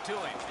pointed to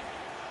him.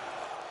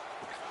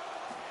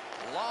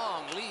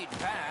 Long lead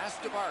pass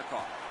to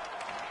Barkov.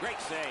 Great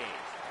save.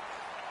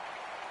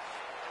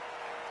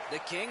 The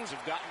Kings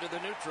have gotten to the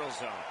neutral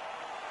zone.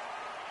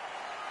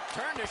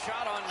 Turned a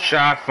shot on net.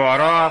 Shot fought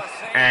off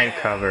and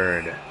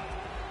covered.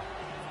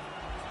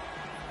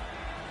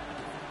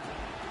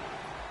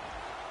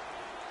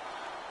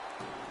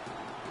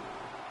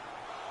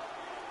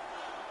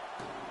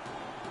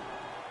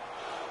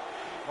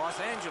 Los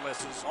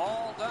Angeles is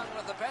all done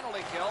with the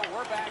penalty kill.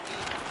 We're back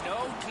in.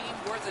 No team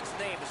worth its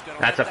name is going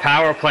to. That's a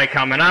power play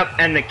coming up,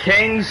 and the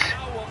Kings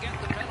We'll get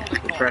the penalty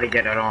call. try to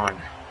get it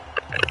on.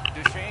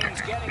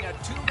 Duchesne's getting a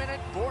 2-minute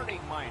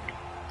boarding minor.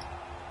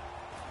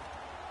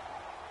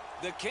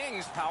 The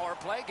Kings power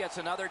play gets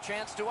another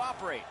chance to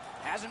operate.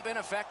 Hasn't been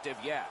effective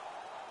yet.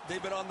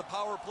 They've been on the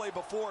power play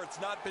before. It's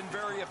not been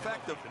very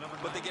effective,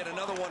 but they get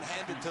another one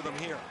handed to them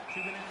here.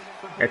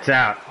 It's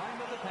out.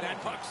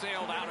 That puck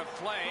sailed out of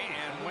play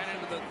and went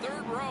into the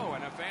third row,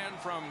 and a fan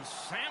from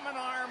Salmon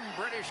Arm,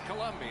 British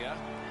Columbia,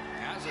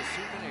 has a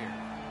souvenir.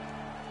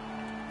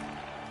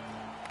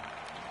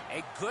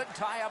 A good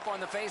tie-up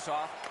on the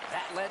face-off.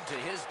 That led to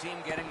his team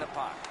getting the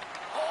puck.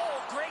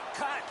 Oh, great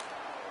cut!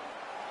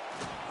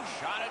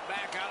 Shot it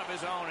back out of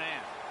his own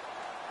end.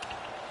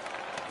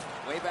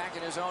 Way back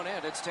in his own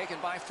end, it's taken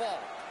by Fall.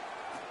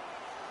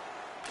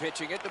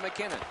 Pitching it to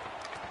McKinnon.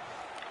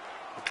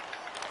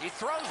 He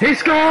throws. He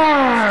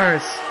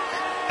scores!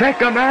 Pick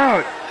him out!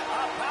 A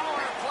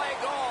power play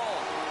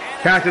goal.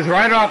 And Passes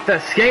right off the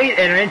skate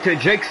and into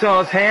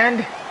Jigsaw's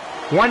hand.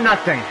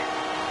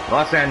 1-0.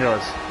 Los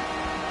Angeles.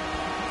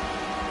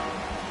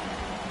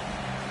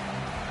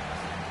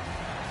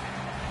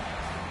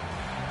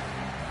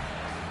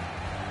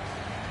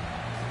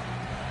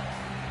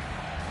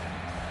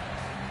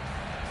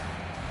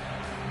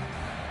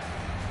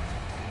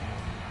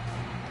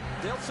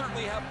 They'll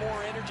certainly have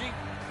more energy.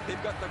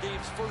 They've got their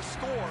game's first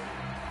score,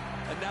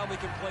 and now they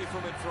can play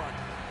from in front.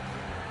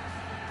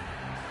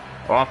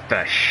 Off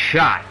the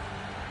shot.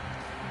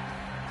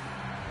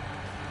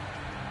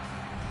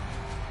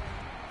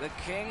 the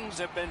Kings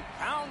have been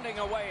pounding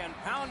away,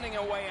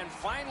 and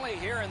finally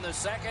here in the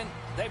second,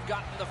 they've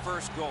gotten the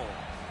first goal.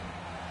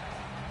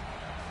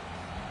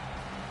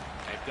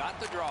 They've got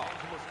the draw.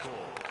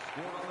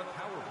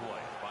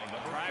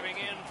 Driving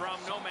in from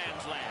no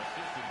man's land.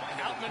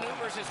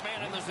 Outmaneuvers his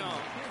man in the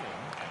zone.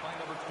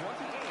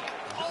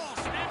 Oh,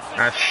 snaps it.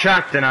 A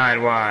shot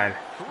denied wide.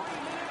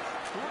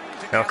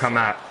 They'll come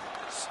out.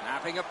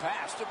 Snapping a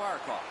pass to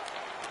Barkov.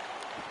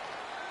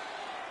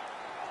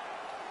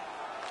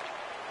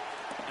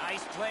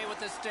 Nice play with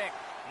the stick.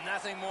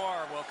 Nothing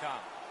more will come.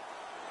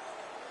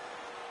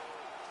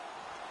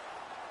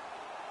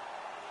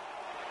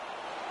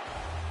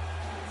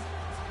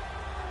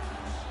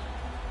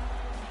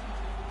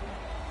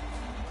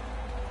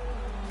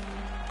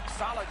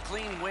 Solid,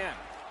 clean win.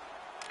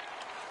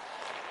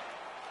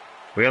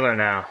 Wheeler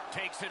now.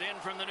 Takes it in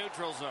from the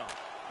neutral zone.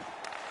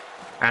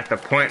 At the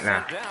point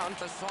now. Down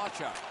to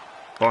Sawchuk.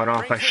 Fought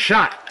off a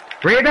shot.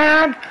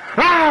 Rebound.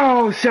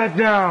 Oh, said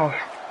no.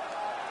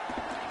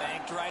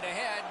 Banked right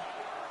ahead.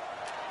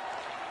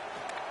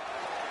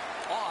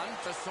 On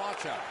to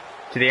Sawchuk.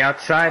 To the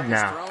outside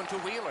now. Thrown to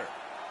Wheeler.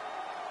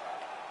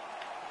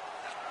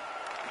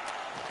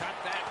 Cut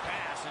that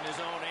pass in his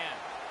own end.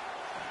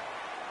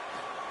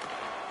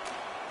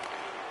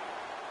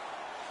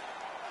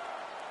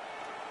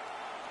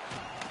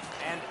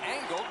 And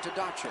angled to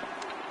Dotcher.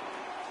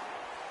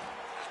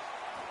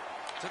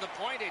 To the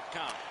point it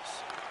comes.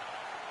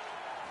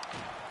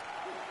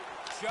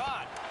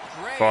 Shot.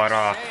 Great Fought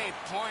off. save,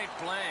 point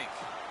blank.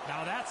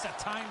 Now that's a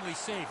timely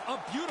save. A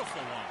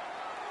beautiful one.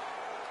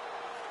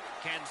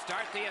 Can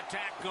start the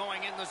attack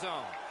going in the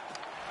zone.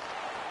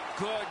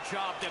 Good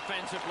job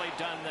defensively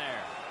done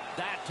there.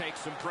 That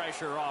takes some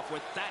pressure off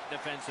with that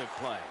defensive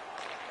play.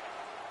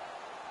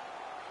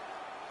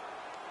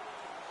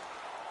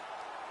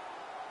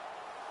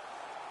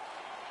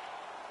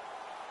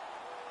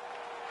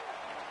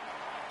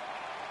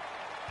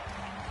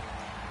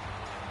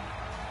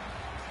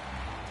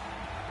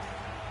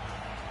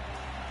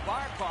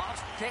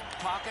 Barkov's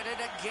pickpocketed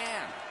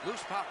again.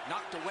 Loose puck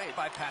knocked away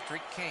by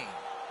Patrick Kane.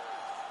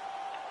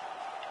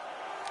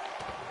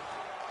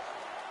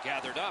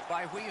 Gathered up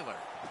by Wheeler.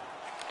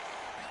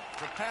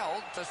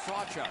 Propelled to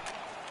Sawchuk.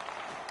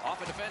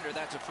 Off a defender,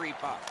 that's a free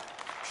puck.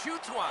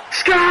 Shoots one.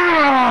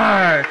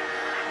 Score!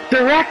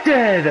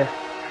 Directed!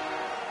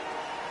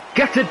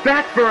 Gets it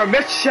back for a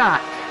missed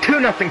shot.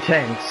 2-0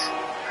 Kings.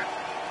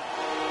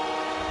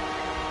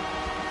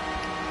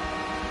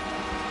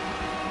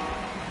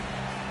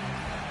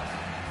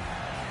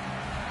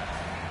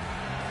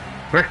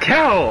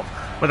 Raquel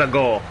with a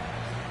goal.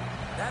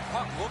 That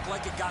puck looked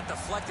like it got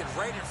deflected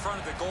right in front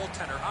of the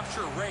goaltender. I'm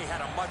sure Ray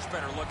had a much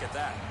better look at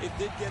that. It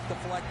did get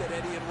deflected,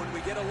 Eddie, and when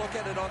we get a look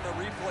at it on the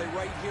replay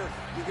right here,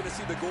 you're going to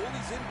see the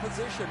goalie's in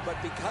position, but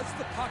because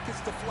the puck is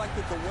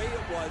deflected the way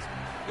it was,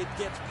 it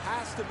gets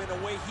past him in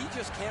a way he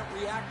just can't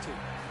react to.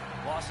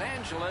 Los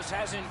Angeles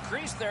has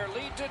increased their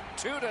lead to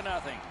 2-0.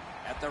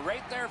 At the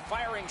rate they're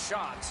firing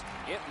shots,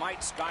 it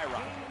might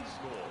skyrocket.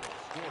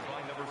 Scored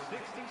by number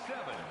 67,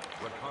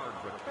 Ricard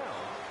Raquel,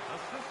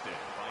 assisted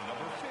by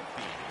number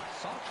 50,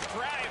 Sacha.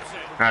 Drives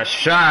it. A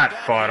shot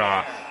fought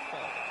off.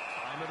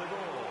 Time of the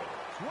goal,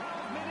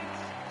 12 minutes,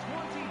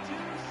 22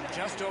 seconds.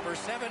 Just over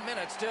 7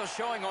 minutes still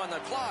showing on the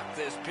clock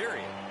this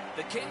period.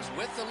 The Kings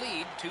with the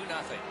lead 2-0.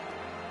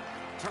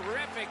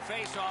 Terrific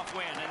face-off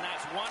win, and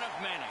that's one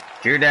of many.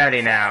 Drew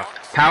Doughty now.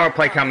 Power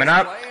play coming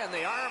up. And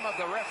the arm of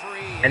the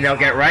referee. And they'll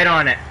get right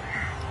on it.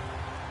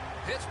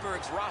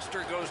 Pittsburgh's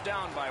roster goes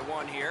down by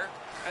one here.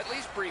 At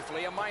least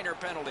briefly, a minor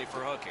penalty for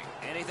hooking.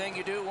 Anything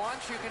you do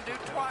once, you can do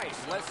twice.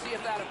 Let's see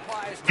if that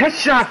applies. His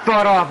shot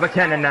fought off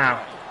McKinnon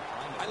now.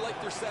 I like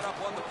their setup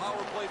on the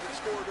power play that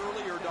scored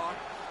earlier, Doc.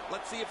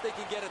 Let's see if they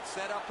can get it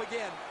set up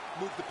again.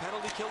 Move the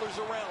penalty killers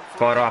around.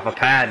 Fought off a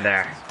pad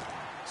there.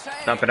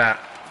 Dump it out.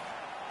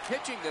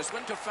 Pitching this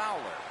one to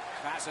Fowler.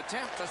 Pass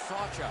attempt to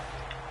Sacha.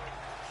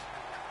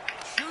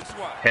 Shoots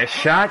one. His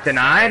shot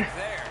denied.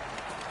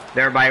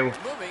 There by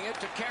Moving it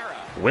to Kara.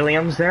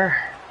 Williams there.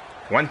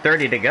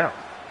 1:30 to go.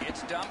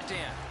 It's dumped in.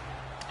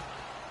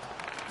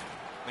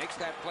 Makes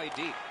that play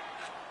deep.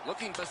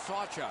 Looking to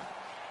Sacha.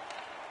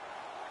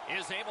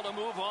 Is able to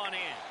move on in.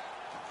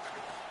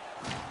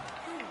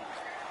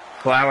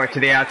 Flower to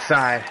the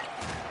outside.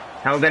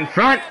 Held in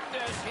front.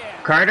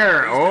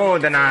 Carter. Oh,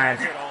 denied.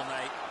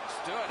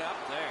 Stood up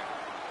there.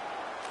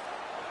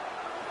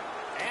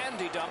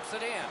 And he dumps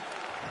it in.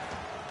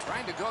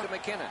 Trying to go to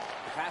McKinnon.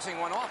 Passing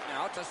one off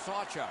now to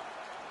Sacha.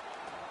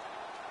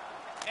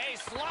 A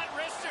slot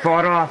wrister.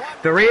 Fought off.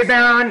 The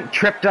rebound.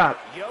 Tripped up.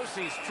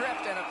 Yossi's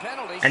tripped and a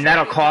penalty. And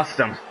that'll cost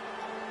them.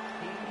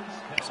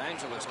 Los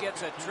Angeles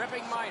gets a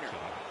tripping minor.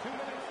 2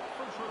 minutes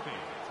for tripping.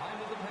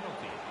 Time of the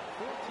penalty,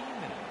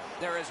 14 minutes.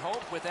 There is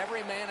hope with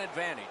every man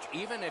advantage,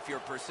 even if your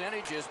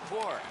percentage is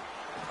poor.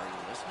 Are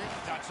you listening?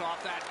 Cuts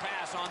off that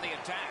pass on the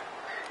attack.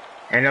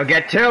 And they'll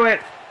get to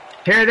it.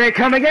 Here they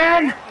come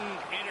again.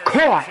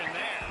 Caught.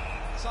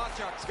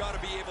 Sawchuk's got to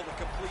be able to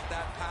complete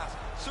that pass.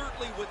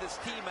 Certainly with his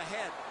team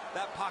ahead,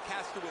 that puck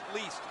has to at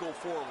least go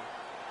forward.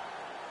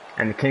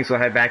 And the Kings will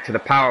head back to the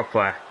power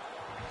play.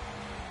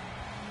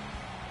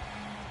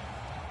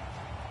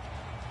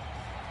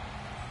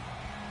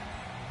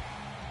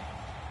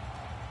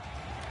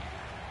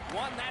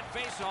 Won that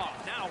face-off.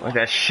 Now With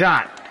a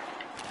shot.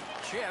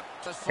 Chip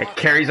to It Sacha.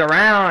 carries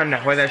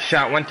around with a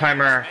shot.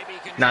 One-timer. Maybe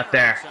he can Not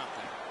generate there. something.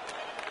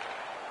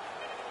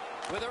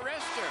 With a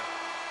wrister.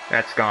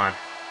 That's gone.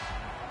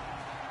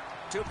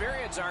 2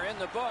 periods are in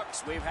the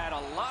books. We've had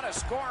a lot of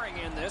scoring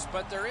in this,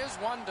 but there is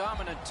one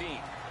dominant team.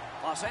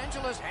 Los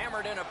Angeles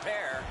hammered in a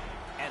pair,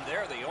 and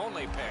they're the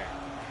only pair.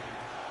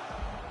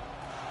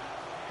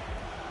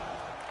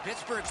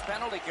 Pittsburgh's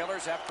penalty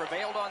killers have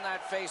prevailed on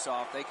that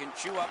face-off. They can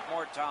chew up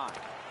more time.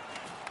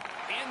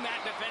 In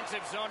that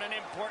defensive zone, an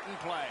important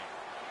play.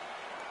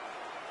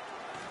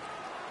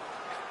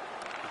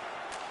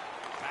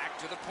 Back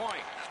to the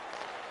point.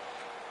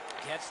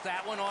 Gets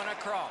that one on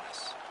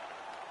across.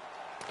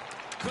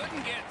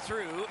 Couldn't get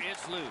through.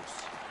 It's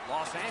loose.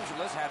 Los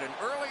Angeles had an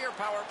earlier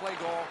power play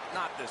goal.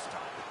 Not this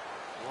time.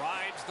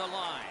 Rides the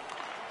line.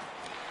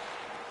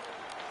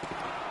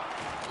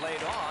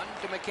 Laid on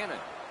to McKinnon.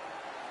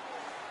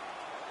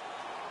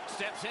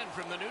 Steps in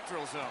from the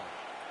neutral zone.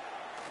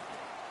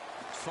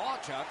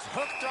 Sawchuk's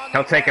hooked on.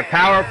 He'll take a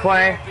power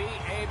play. There will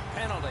be a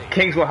penalty.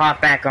 Kings will hop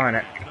back on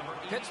it.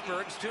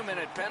 Pittsburgh's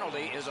 2-minute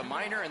penalty is a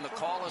minor, and the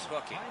call is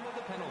hooking. Time of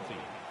the penalty,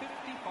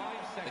 55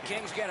 The seconds.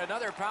 Kings get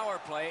another power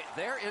play.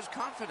 There is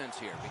confidence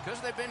here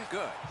because they've been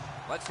good.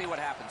 Let's see what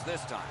happens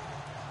this time.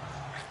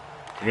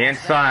 To the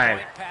inside.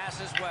 Point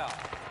pass as well.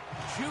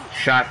 Shoot.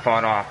 Shot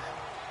fought off.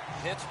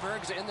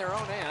 Pittsburgh's in their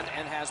own end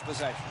and has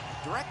possession.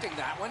 Directing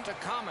that one to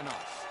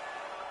Kamenov.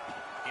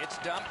 It's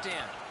dumped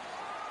in.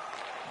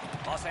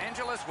 Los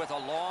Angeles with a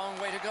long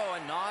way to go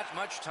and not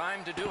much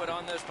time to do it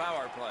on this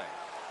power play.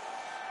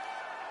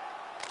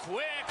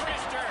 Quick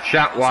wrister.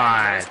 Shot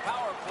wide. Los Angeles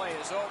power play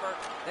is over.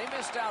 They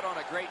missed out on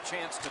a great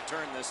chance to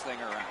turn this thing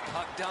around.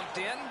 Puck dumped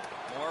in.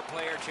 More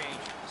player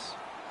changes.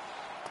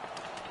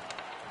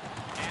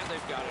 And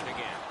they've got it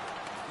again.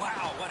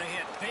 Wow, what a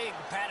hit. Big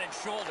padded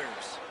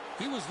shoulders.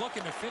 He was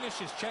looking to finish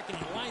his check, and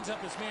he lines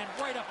up his man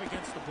right up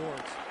against the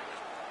boards.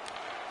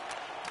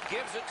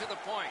 Gives it to the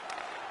point.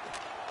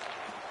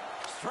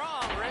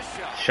 Strong wrist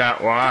shot.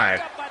 Shot wide.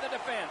 Picked up by the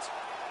defense.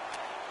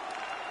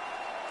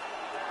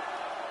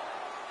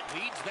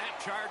 Leads that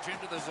charge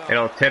into the zone.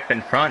 It'll tip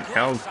in front.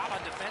 Held.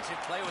 Solid defensive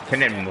play with the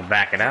Pinnon stick. will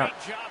back it out.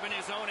 Great job in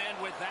his own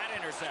end with that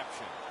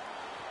interception.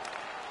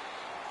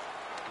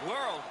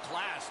 World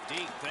class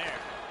deep there.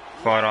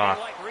 Fought off.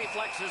 Like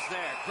reflexes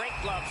there. Great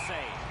glove save.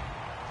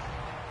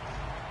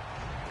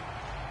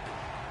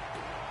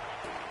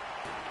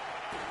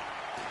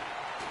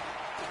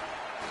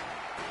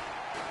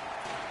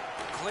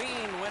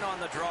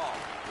 the draw.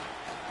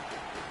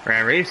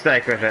 Van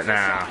Riemsdyk with it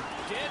now.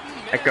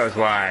 That goes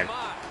wide.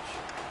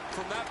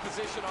 From that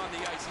position on the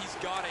ice, he's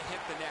got to hit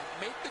the net.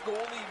 Make the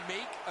goalie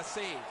make a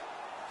save.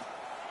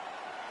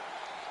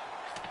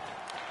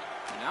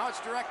 Now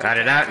it's directed. Got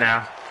it out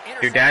now.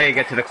 Drew Daddy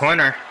get to the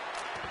corner.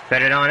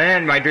 Set it on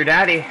in by Drew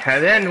Daddy.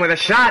 Head in with a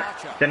shot.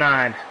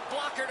 Denied.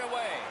 Blockered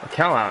away.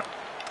 Raquel out.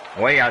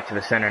 Way out to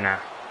the center now.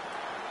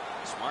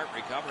 Smart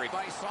recovery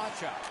by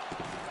Sawchuk.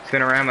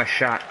 Spinorama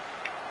shot.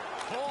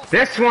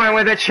 This one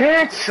with a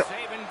chance.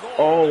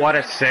 Oh, what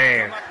a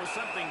save.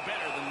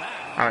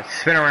 Oh,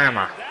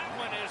 Spinorama. That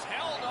one is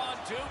held on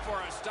to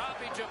for a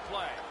stoppage of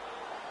play.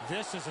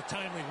 This is a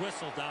timely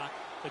whistle, Doc.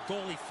 The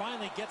goalie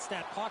finally gets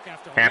that puck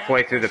after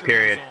halfway through the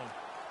period.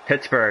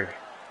 Pittsburgh.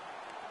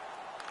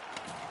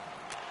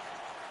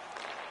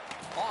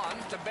 On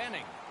to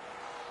Benning.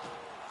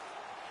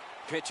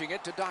 Pitching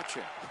it to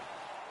Dacia.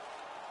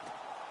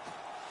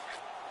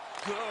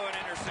 Good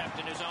intercept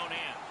in his own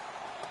end.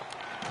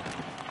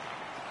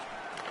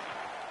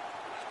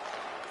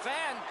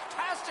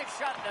 Fantastic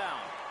shutdown.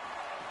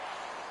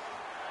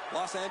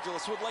 Los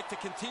Angeles would like to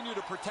continue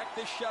to protect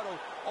this shutout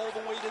all the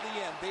way to the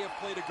end. They have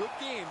played a good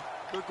game.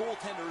 Their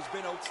goaltender has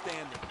been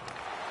outstanding.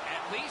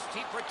 At least he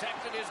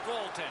protected his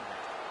goaltender.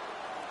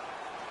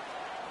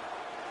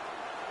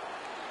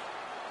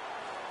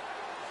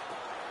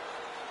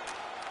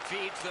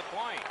 Feeds the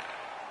point.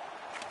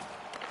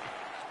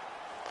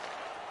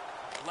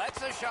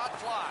 Lets a shot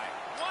fly.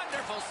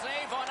 Wonderful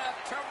save on a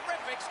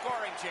terrific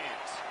scoring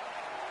chance.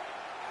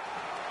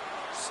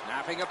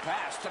 Snapping a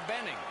pass to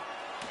Benning.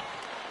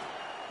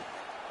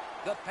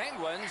 The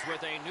Penguins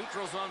with a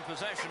neutral zone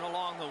possession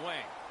along the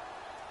wing.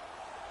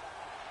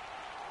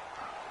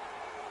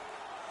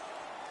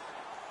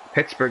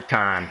 Pittsburgh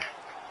time.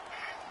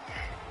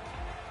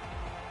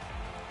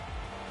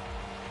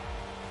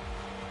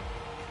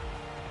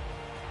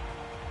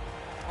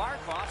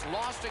 Barkov's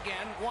lost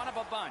again, one of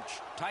a bunch.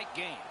 Tight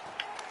game.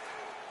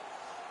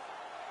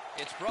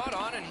 It's brought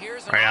on, and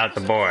here's an right out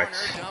the boards.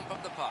 Dump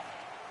of the puck.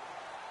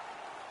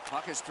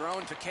 Puck is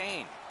thrown to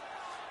Kane.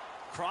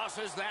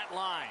 Crosses that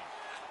line.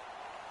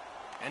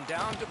 And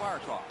down to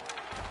Barkov.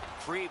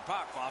 Free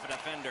puck off a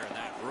defender.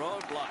 That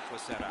roadblock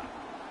was set up.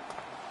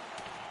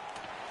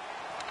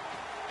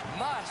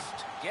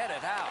 Must get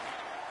it out.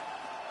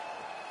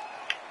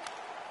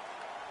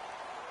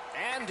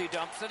 And he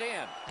dumps it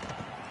in.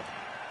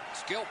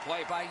 Skill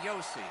play by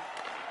Yossi.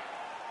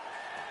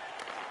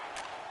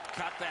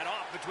 Cut that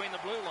off between the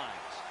blue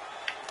lines.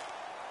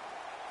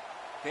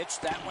 Pitch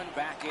that one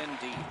back in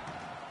deep.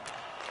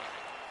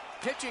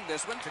 Pitching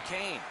this one to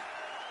Kane.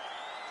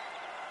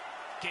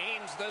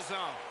 Gains the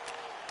zone.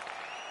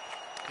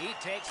 He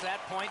takes that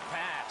point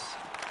pass.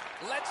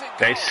 Lets it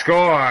go. They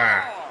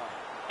score.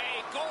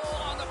 A goal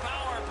on the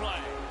power play.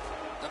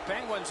 The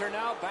Penguins are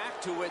now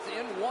back to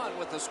within one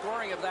with the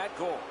scoring of that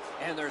goal.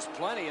 And there's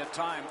plenty of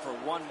time for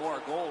one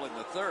more goal in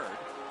the third.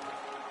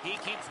 He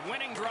keeps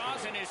winning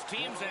draws and his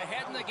team's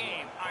ahead in the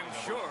game. I'm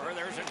sure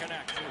there's a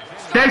connection.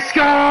 They score! He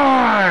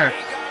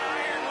got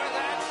iron with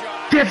that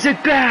shot. Gives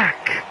it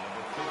back.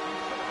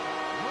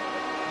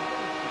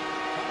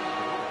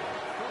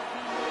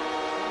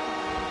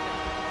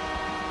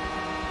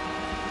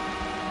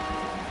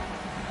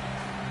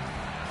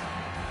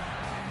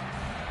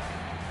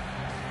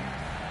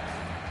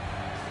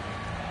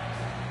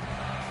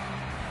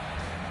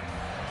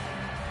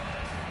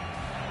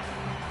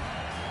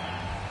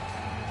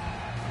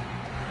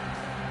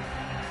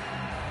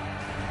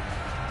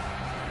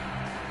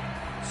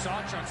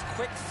 Sawchuk's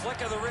quick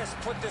flick of the wrist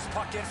put this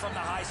puck in from the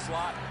high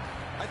slot.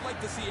 I'd like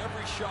to see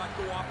every shot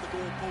go off the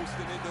goal post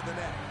and into the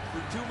net.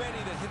 There are too many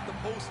that hit the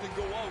post and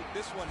go out.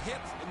 This one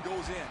hits and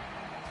goes in.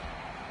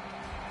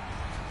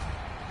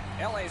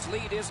 LA's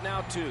lead is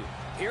now 2.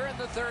 Here in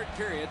the third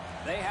period,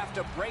 they have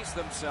to brace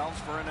themselves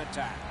for an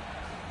attack.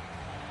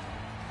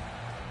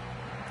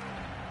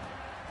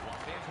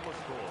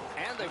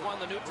 And they won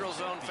the neutral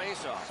zone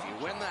faceoff. You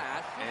win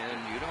that,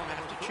 and you don't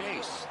have to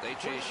chase. They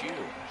chase you.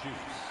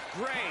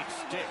 Great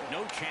stick.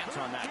 No chance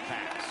on that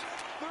pass.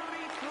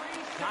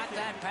 Got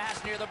that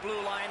pass near the blue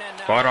line, and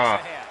now Fought off.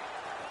 ahead.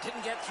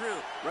 Didn't get through.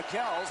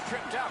 Raquel's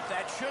tripped up.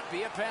 That should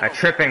be a penalty. That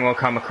tripping will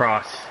come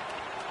across.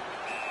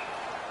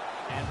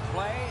 And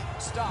play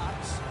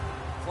stops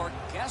for,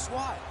 guess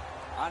what?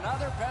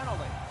 Another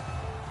penalty.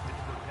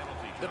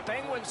 The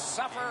Penguins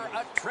suffer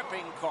a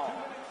tripping call.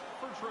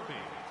 For tripping,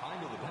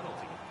 time of the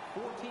penalty,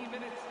 14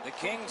 minutes. The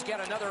Kings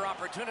get another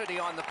opportunity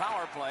on the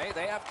power play.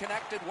 They have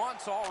connected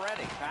once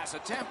already. Pass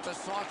attempt to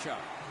Sawchuk.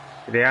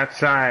 To the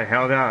outside,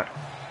 held out.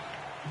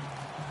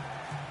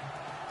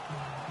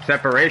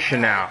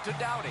 Separation now. To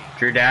Doughty.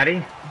 Drew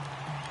Daddy,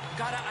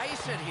 Gotta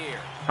ice it here.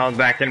 held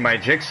back in by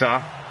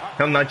Jigsaw.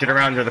 He'll nudge it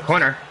around to the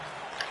corner.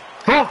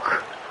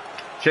 Fuck!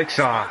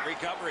 Jigsaw.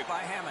 Recovery by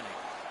Hamonic.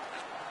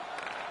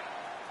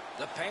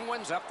 The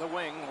Penguins up the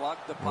wing lug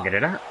the puck. Get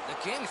it out.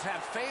 The Kings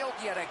have failed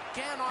yet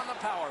again on the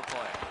power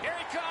play. Here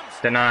he comes.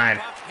 Denied.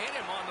 Puck hit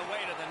him on the way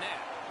to the net.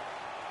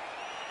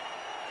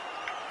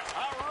 A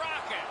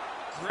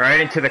rocket.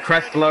 Right into the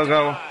crest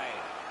logo. Denied.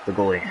 The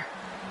goalie.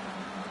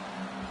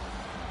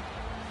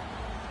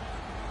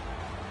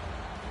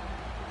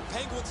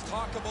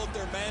 talk about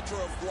their mantra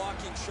of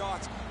blocking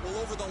shots. Well,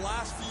 over the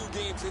last few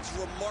games, it's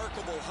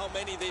remarkable how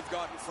many they've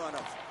got in front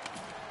of.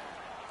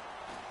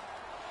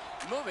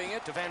 Moving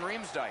it to Van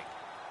Riemsdyk.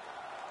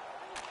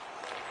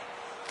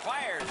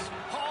 Fires.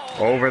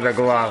 Over the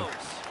glove.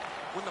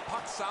 When the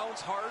puck sounds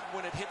hard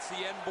when it hits the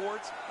end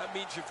boards, that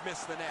means you've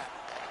missed the net.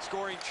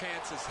 Scoring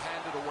chances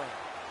handed away.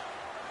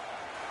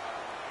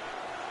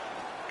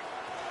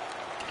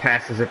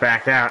 Passes it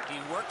back out. He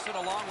works it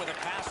along with a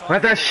pass.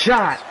 With a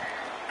shot.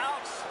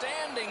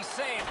 Outstanding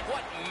save.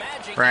 What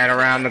magic. Right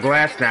around the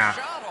glass now.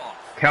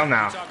 Hell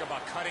no.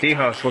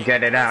 Dehos will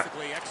get it out.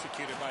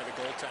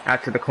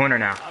 Out to the corner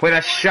now. With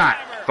a shot.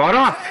 Fought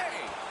off.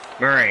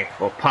 Murray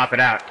will pop it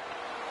out.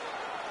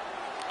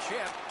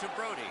 Chip to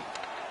Brody.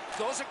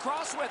 Goes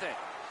across with it.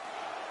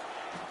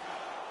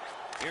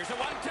 Here's a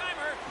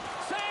one-timer.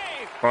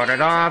 Save. Fought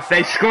it off.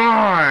 They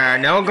score.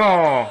 No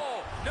goal.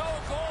 No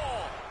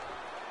goal.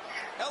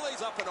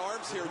 LA's up in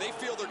arms here. They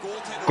feel their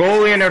goaltender.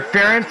 Goalie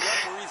interference.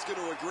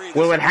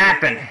 Will it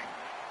happen?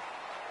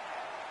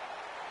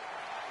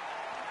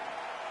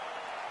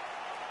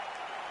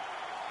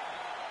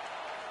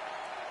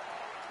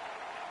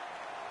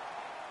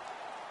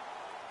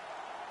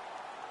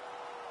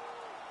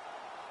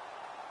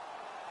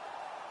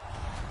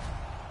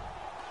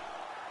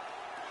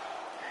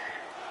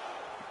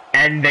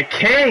 And the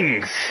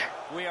Kings.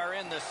 We are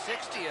in the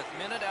 60th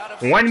minute out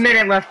of 1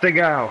 minute left to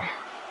go.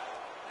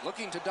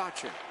 Looking to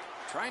Dotchin.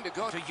 Trying to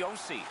go to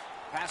Yossi.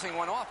 Passing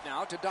one off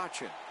now to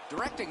Dotchin.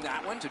 Directing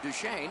that one to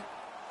Duchesne.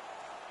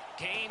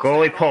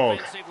 Goalie pulled.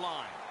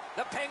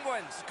 The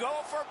Penguins go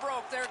for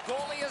broke. Their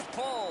goalie is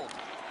pulled.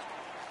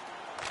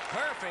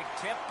 Perfect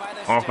tip by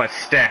the Off a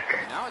stick.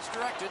 Now it's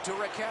directed to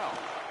Raquel.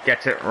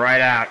 Gets it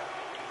right out.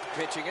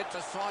 Pitching it to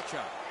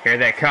Sawchuk. Here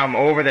they come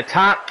over the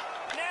top.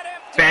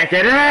 Bank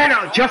it in.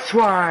 Oh, just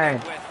wide.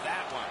 With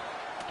that one.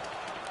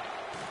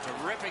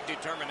 Terrific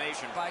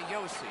determination by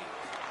Yossi.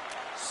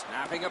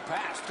 Snapping a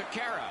pass to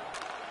Kara.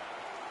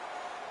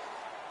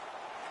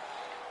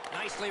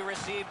 Nicely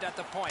received at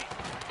the point.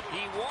 He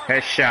warmed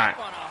His shot. up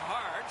on a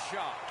hard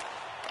shot.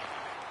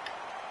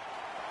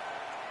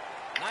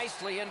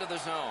 Nicely into the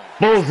zone.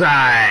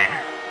 Bullseye.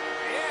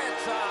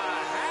 It's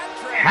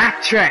a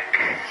Hat trick.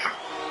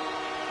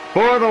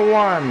 For the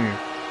one.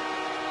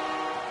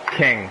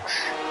 Kings.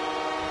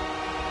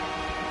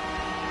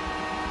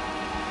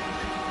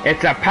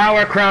 It's a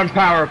Power Crown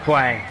power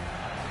play.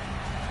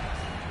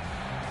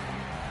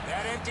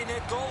 That empty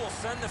net goal will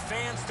send the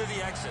fans to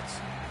the exits.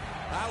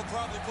 That'll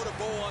probably put a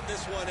bow on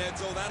this one,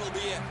 Edzo. That'll be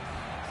it.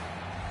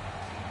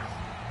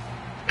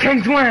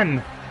 Kings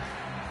win.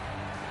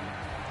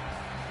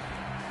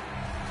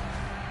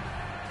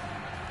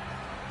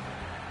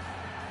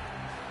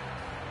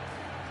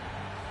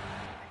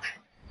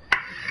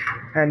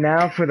 And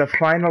now for the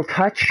final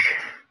touch,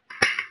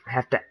 I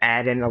have to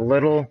add in a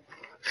little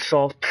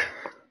salt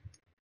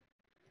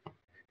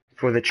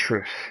for the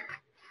truth.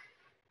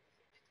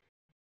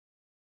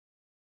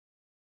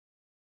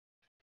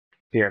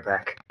 Be right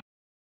back.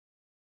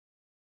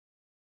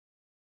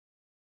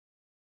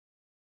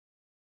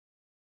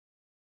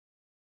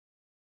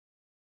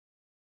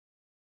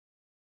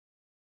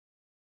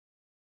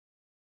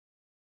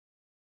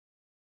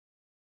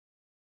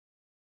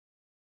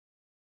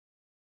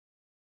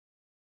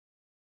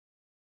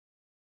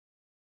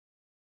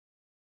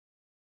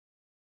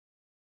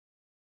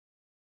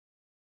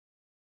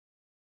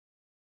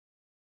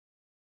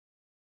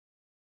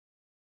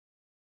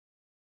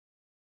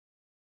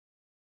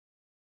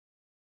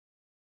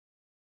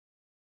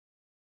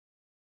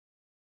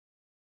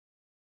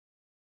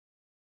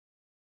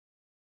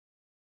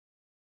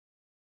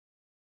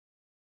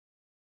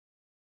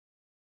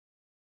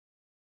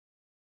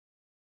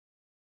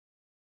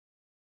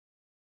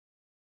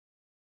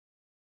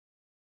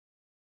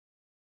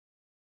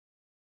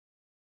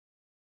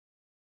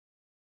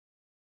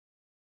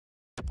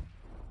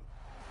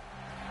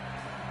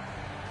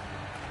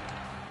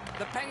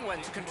 The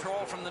Penguins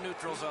control from the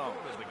neutral zone.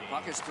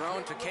 Puck is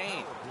thrown to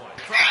Kane.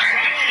 From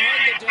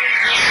head the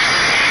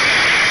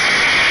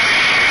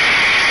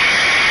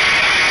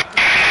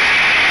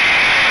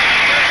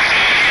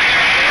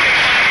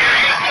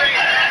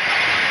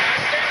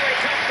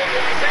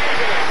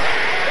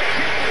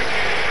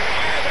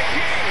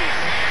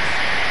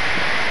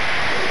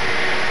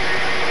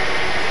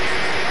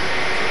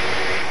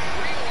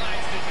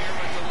realized it here,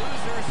 but the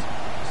losers,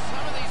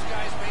 some of these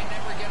guys may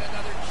never get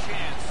another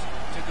chance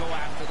to go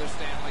after the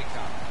Stanley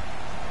Cup.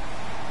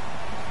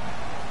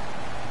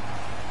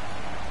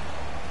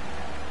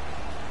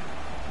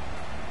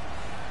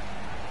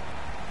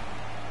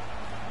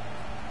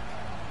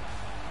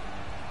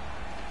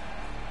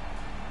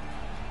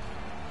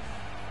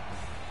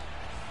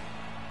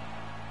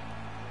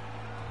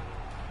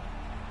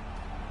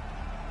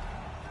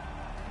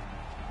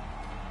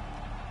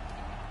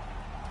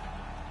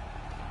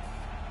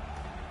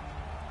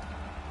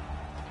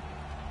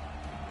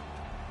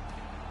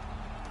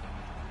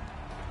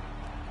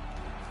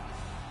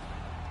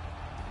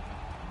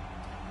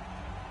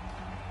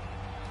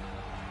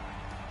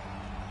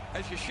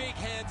 As you shake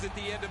hands at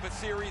the end of a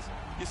series,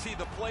 you see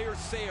the players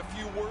say a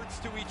few words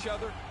to each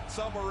other.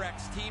 Some are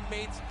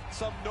ex-teammates,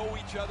 some know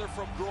each other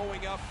from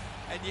growing up,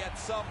 and yet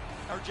some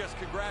are just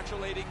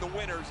congratulating the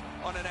winners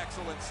on an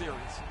excellent series.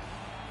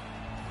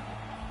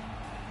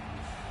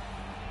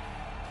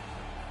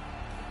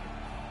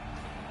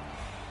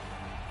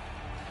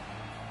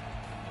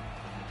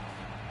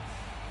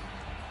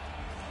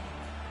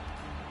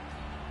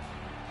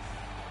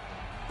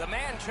 The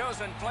man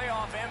chosen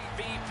playoff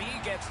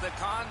MVP gets the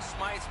Conn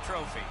Smythe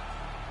Trophy.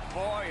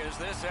 Boy, is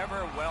this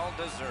ever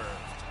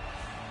well-deserved.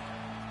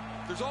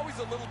 There's always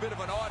a little bit of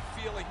an odd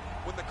feeling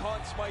when the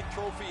Conn Smythe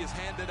Trophy is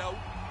handed out,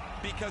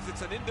 because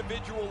it's an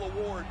individual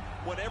award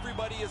when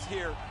everybody is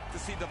here to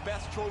see the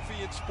best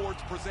trophy in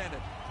sports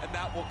presented, and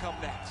that will come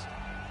next.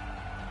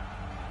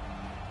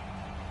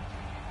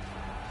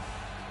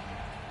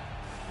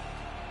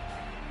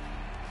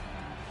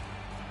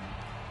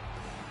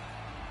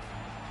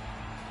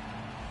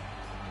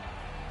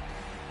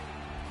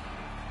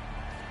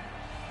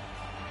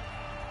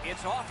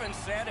 It's often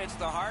said it's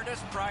the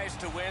hardest prize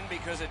to win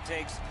because it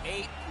takes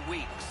 8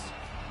 weeks.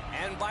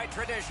 And by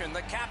tradition,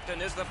 the captain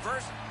is the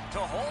first to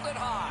hold it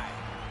high.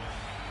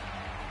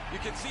 You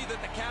can see that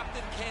the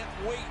captain can't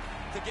wait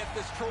to get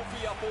this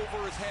trophy up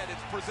over his head.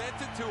 It's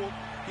presented to him.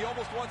 He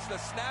almost wants to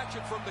snatch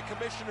it from the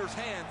commissioner's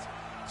hands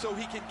so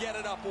he can get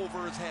it up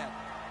over his head.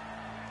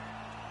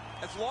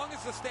 As long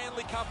as the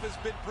Stanley Cup has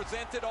been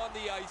presented on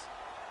the ice,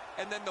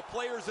 and then the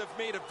players have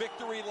made a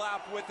victory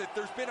lap with it,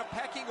 there's been a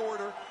pecking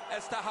order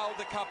as to how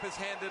the cup is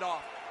handed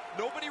off.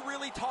 Nobody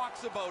really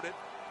talks about it.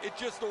 It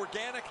just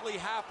organically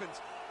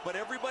happens. But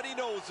everybody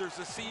knows there's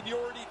a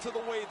seniority to the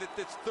way that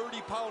this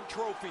 30-pound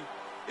trophy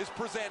is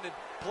presented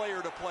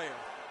player to player.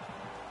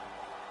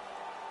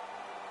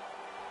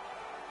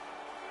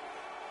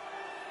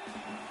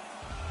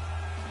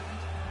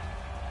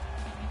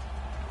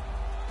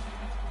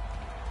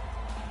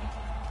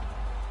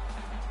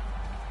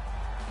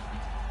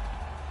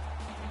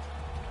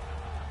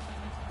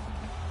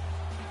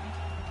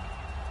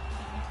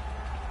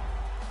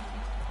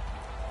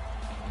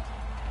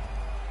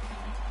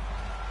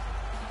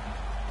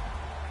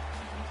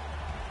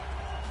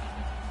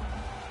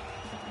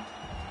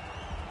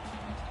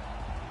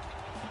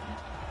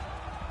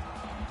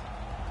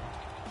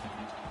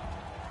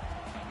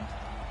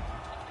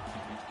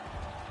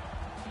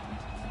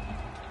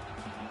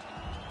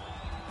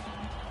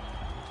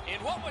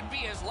 In what would be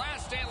his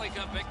last Stanley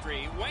Cup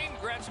victory, Wayne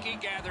Gretzky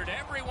gathered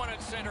everyone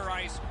at center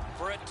ice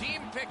for a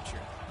team picture,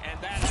 and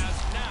that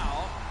has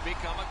now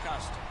become a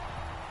custom.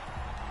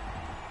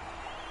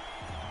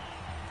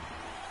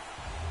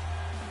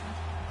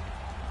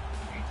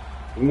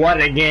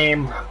 What a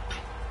game.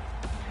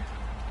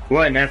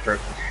 What an effort.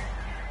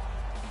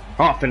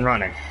 Off and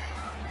running.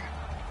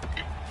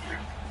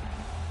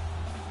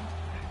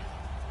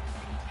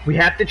 We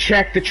have to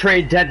check the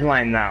trade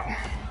deadline now.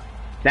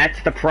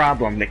 That's the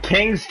problem. The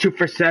Kings 2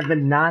 for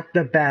 7, not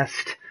the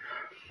best.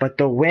 But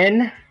the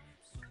win,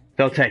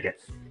 they'll take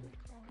it.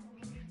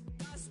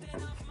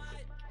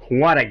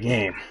 What a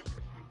game.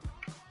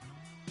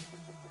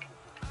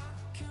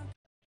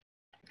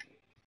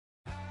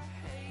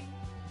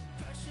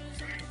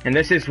 And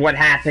this is what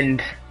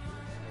happened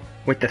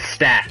with the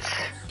stats.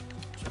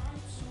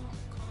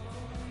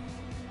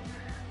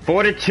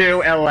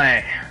 4-2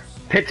 LA.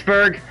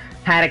 Pittsburgh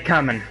had it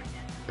coming.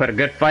 Put a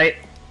good fight,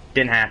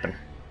 didn't happen.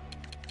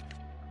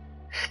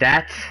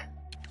 Stats.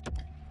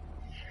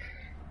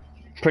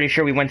 Pretty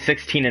sure we went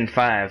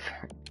 16-5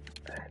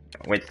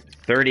 with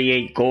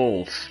 38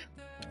 goals,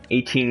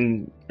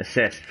 18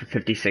 assists for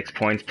 56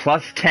 points,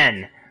 plus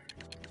 10,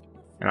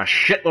 and a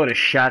shitload of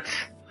shots.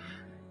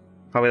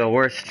 Probably the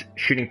worst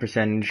shooting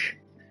percentage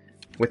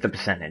with the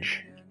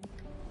percentage.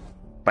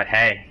 But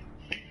hey,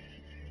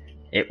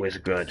 it was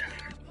good.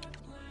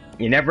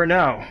 You never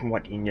know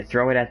what when you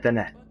throw it at the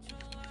net.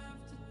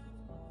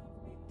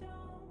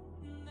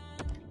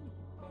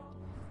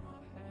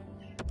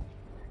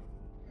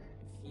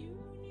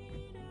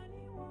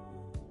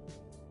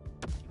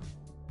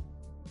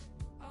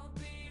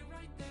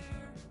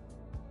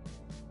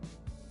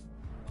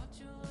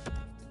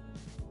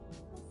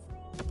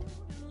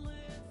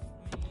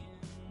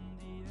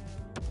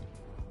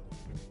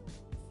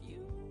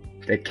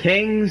 The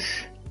Kings,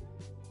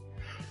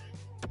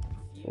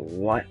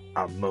 what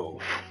a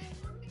move.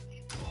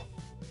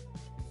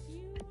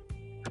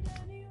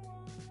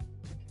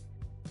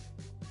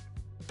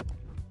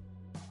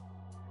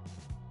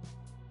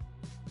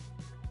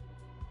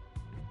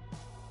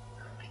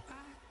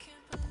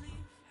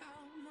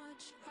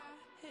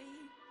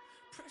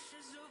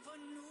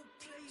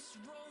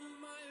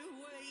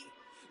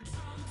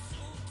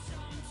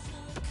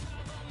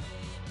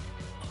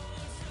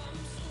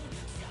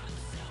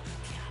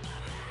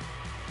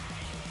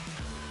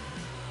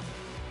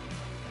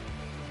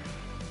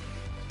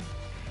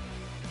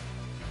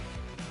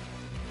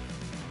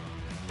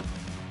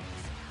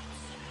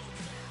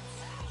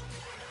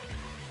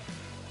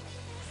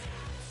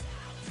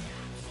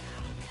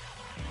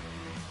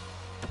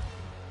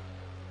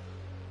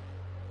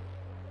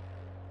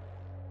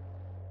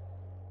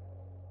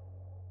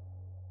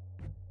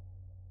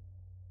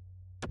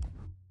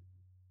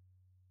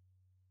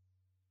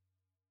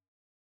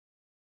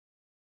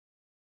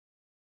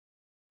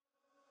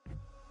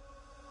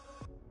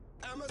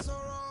 am I so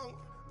wrong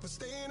for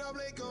staying up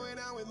late, going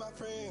out with my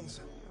friends?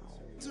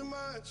 Too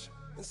much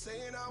and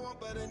saying I won't,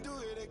 but then do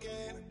it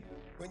again.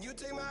 When you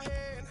take my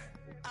hand,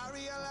 I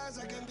realize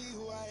I can be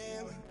who I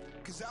am.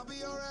 Cause I'll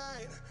be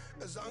alright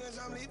as long as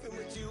I'm leaving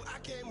with you. I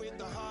came with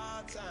the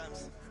hard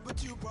times,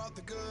 but you brought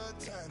the good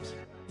times.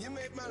 You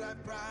made my life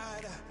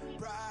brighter,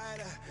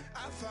 brighter.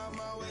 I found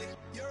my way.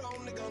 You're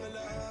only gonna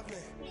love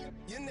me.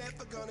 You're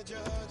never gonna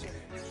judge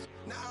me.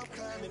 Now I'm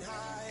climbing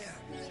higher,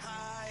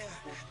 higher.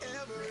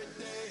 Every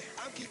day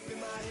I'm keeping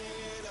my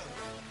head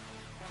up.